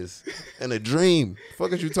little niggas and a dream.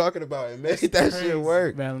 Fuck is you talking about? And made that shit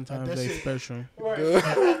work. Valentine's Day special.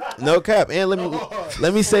 No cap. And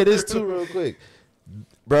let me say this too real quick.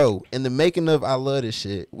 Bro, in the making of I Love This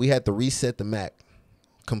Shit, we had to reset the Mac.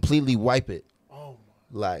 Completely wipe it. Oh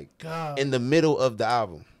my like God. In the middle of the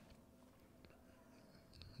album.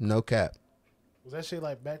 No cap. Was that shit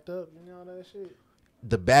like backed up and all that shit?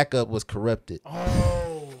 The backup was corrupted.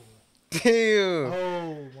 Oh. Damn.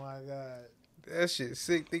 Oh my God. That shit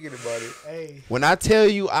sick thinking about it. Hey. When I tell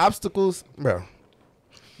you obstacles, bro.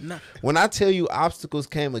 Nah. When I tell you obstacles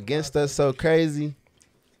came against us so crazy,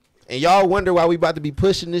 and y'all wonder why we about to be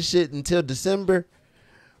pushing this shit until December,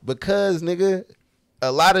 because nigga,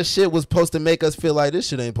 a lot of shit was supposed to make us feel like this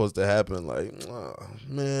shit ain't supposed to happen. Like, oh,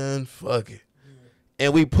 man, fuck it.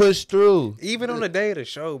 And we pushed through. Even on the day of the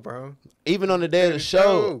show, bro. Even on the day of the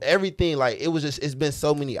show, everything, like, it's been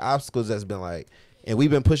so many obstacles that's been like, and we've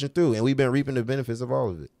been pushing through, and we've been reaping the benefits of all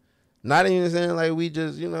of it. Not even saying like we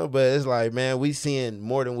just, but it's like, man, we seeing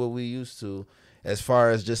more than what we used to as far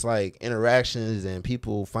as just like interactions and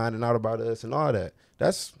people finding out about us and all that.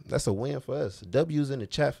 That's a win for us. W's in the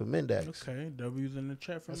chat for Mendax. Okay, W's in the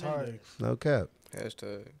chat for That's Mendax. hard. No cap.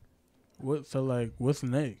 Hashtag What's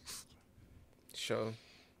next? show.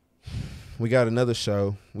 We got another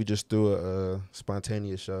show. We just threw a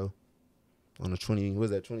spontaneous show on the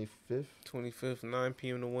 25th? 25th, 9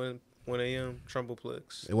 p.m. to 1 a.m.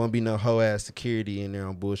 Trumpleplex. It won't be no hoe ass security in there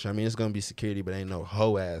on bullshit. I mean, it's gonna be security, but ain't no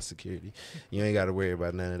hoe ass security. You ain't got to worry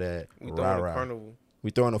about none of that. We throwing a carnival. We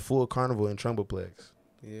throwing a full carnival in Trumpleplex.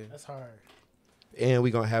 Yeah, That's hard. And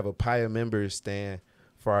we gonna have a Paya members stand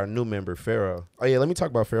for our new member Pharaoh. Oh yeah, let me talk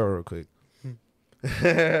about Pharaoh real quick.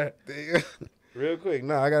 Real quick,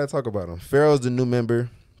 no, I gotta talk about him. Pharaoh's the new member.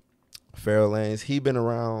 Pharaoh Lanes. He been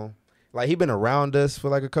around us for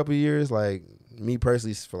like a couple years. Like me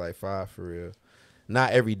personally, for like 5 for real.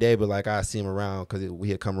 Not every day, but like I see him around because we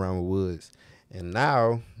had come around with Woods. And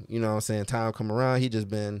now, you know what I'm saying, time come around, he just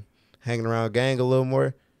been hanging around gang a little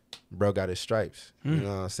more. Bro got his stripes. You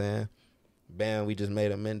know what I'm saying? Bam, we just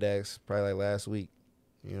made a Mendax probably like last week.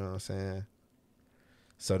 You know what I'm saying?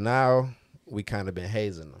 So now we kind of been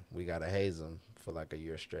hazing him. We got to haze him for like a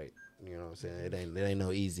year straight. You know what I'm saying? It ain't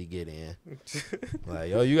no easy get in. Like,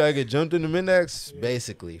 yo, you got to get jumped in the Mendax?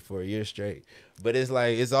 Basically, for a year straight. But it's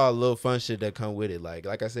like, it's all little fun shit that come with it.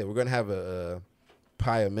 Like I said, we're going to have a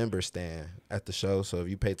pie member stand at the show. So if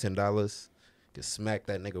you pay $10, you can smack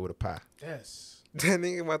that nigga with a pie. Yes. That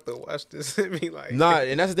nigga about to watch this and be like, Nah,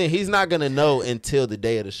 and that's the thing. He's not gonna know until the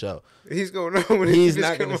day of the show. He's gonna know when he's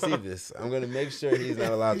not gonna see this. I'm gonna make sure he's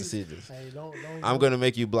not allowed to see this. Hey, don't I'm gonna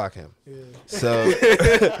make you block him. Yeah.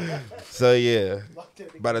 So yeah.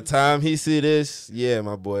 By the time he see this, yeah,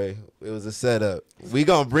 my boy, it was a setup. We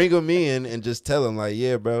gonna bring him in and just tell him like,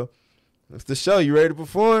 yeah, bro, it's the show. You ready to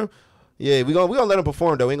perform? Yeah, we gonna let him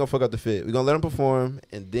perform though. We ain't gonna fuck up the fit. We gonna let him perform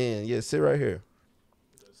and then sit right here.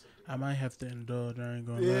 I might have to indulge. I ain't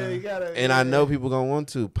gonna Yeah, lie. you gotta. And I know people gonna want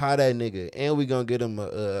to pie that nigga, and we gonna get him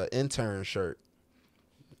a intern shirt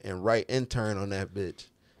and write intern on that bitch.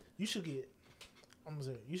 You should get. I'm gonna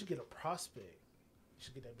say you should get a prospect. You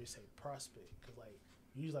should get that bitch say prospect because like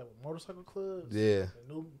usually like with motorcycle clubs. Yeah.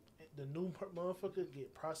 The new motherfucker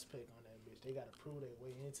get prospect on that bitch. They gotta prove their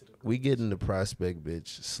way into the. We getting the prospect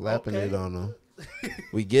bitch, slapping it on them.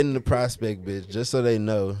 We getting the prospect bitch just so they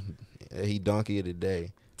know he donkey of the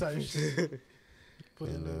day. Type shit. Yeah.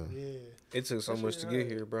 it took so much to get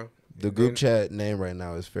here, bro. The group chat name right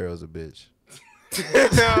now is Pharaoh's a bitch.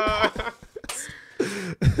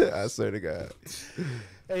 I swear to God.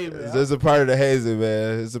 Hey man, It's a part of the hazing,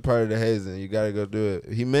 man. It's a part of the hazing. You gotta go do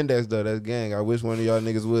it. He Mendax though. That's gang. I wish one of y'all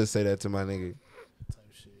niggas would say that to my nigga. type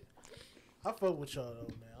shit. I fuck with y'all though,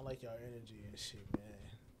 man. I like y'all energy and shit, man.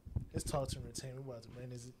 It's Talk to Entertainment. We about to bring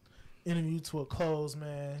this interview to a close,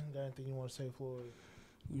 man. Got anything you want to say, Floyd?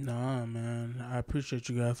 Nah, man. I appreciate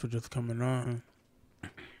you guys for just coming on.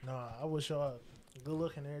 Nah, I wish y'all good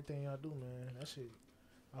luck in everything y'all do, man. That shit,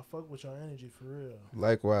 I fuck with y'all energy for real.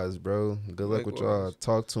 Likewise, bro. Good luck with y'all. Likewise.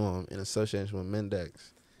 Talk to him in association with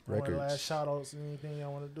Mendax One last Records. shout outs, anything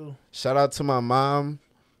y'all want to do? Shout out to my mom.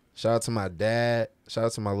 Shout out to my dad. Shout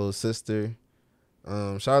out to my little sister.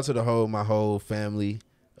 Shout out to my whole family.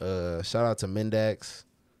 Shout out to Mendax.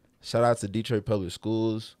 Shout out to Detroit Public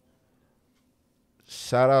Schools.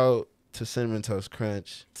 Shout out to Cinnamon Toast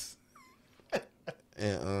Crunch.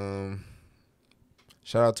 And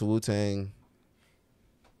shout out to Wu-Tang.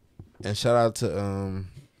 And shout out to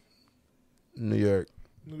New York.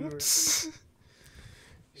 New York.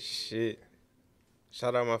 Shit.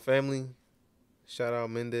 Shout out my family. Shout out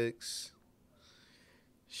Mendax.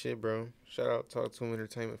 Shit, bro. Shout out Talk to Him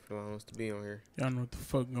Entertainment for allowing us to be on here. Y'all know what the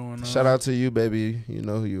fuck going on. Shout out to you, baby. You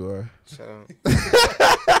know who you are. Shout out.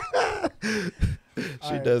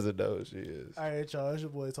 She doesn't know who she is. All right, y'all. It's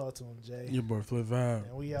your boy Talk to Him, Jay. Your boy Flip Vibe.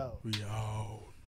 And we out. We out.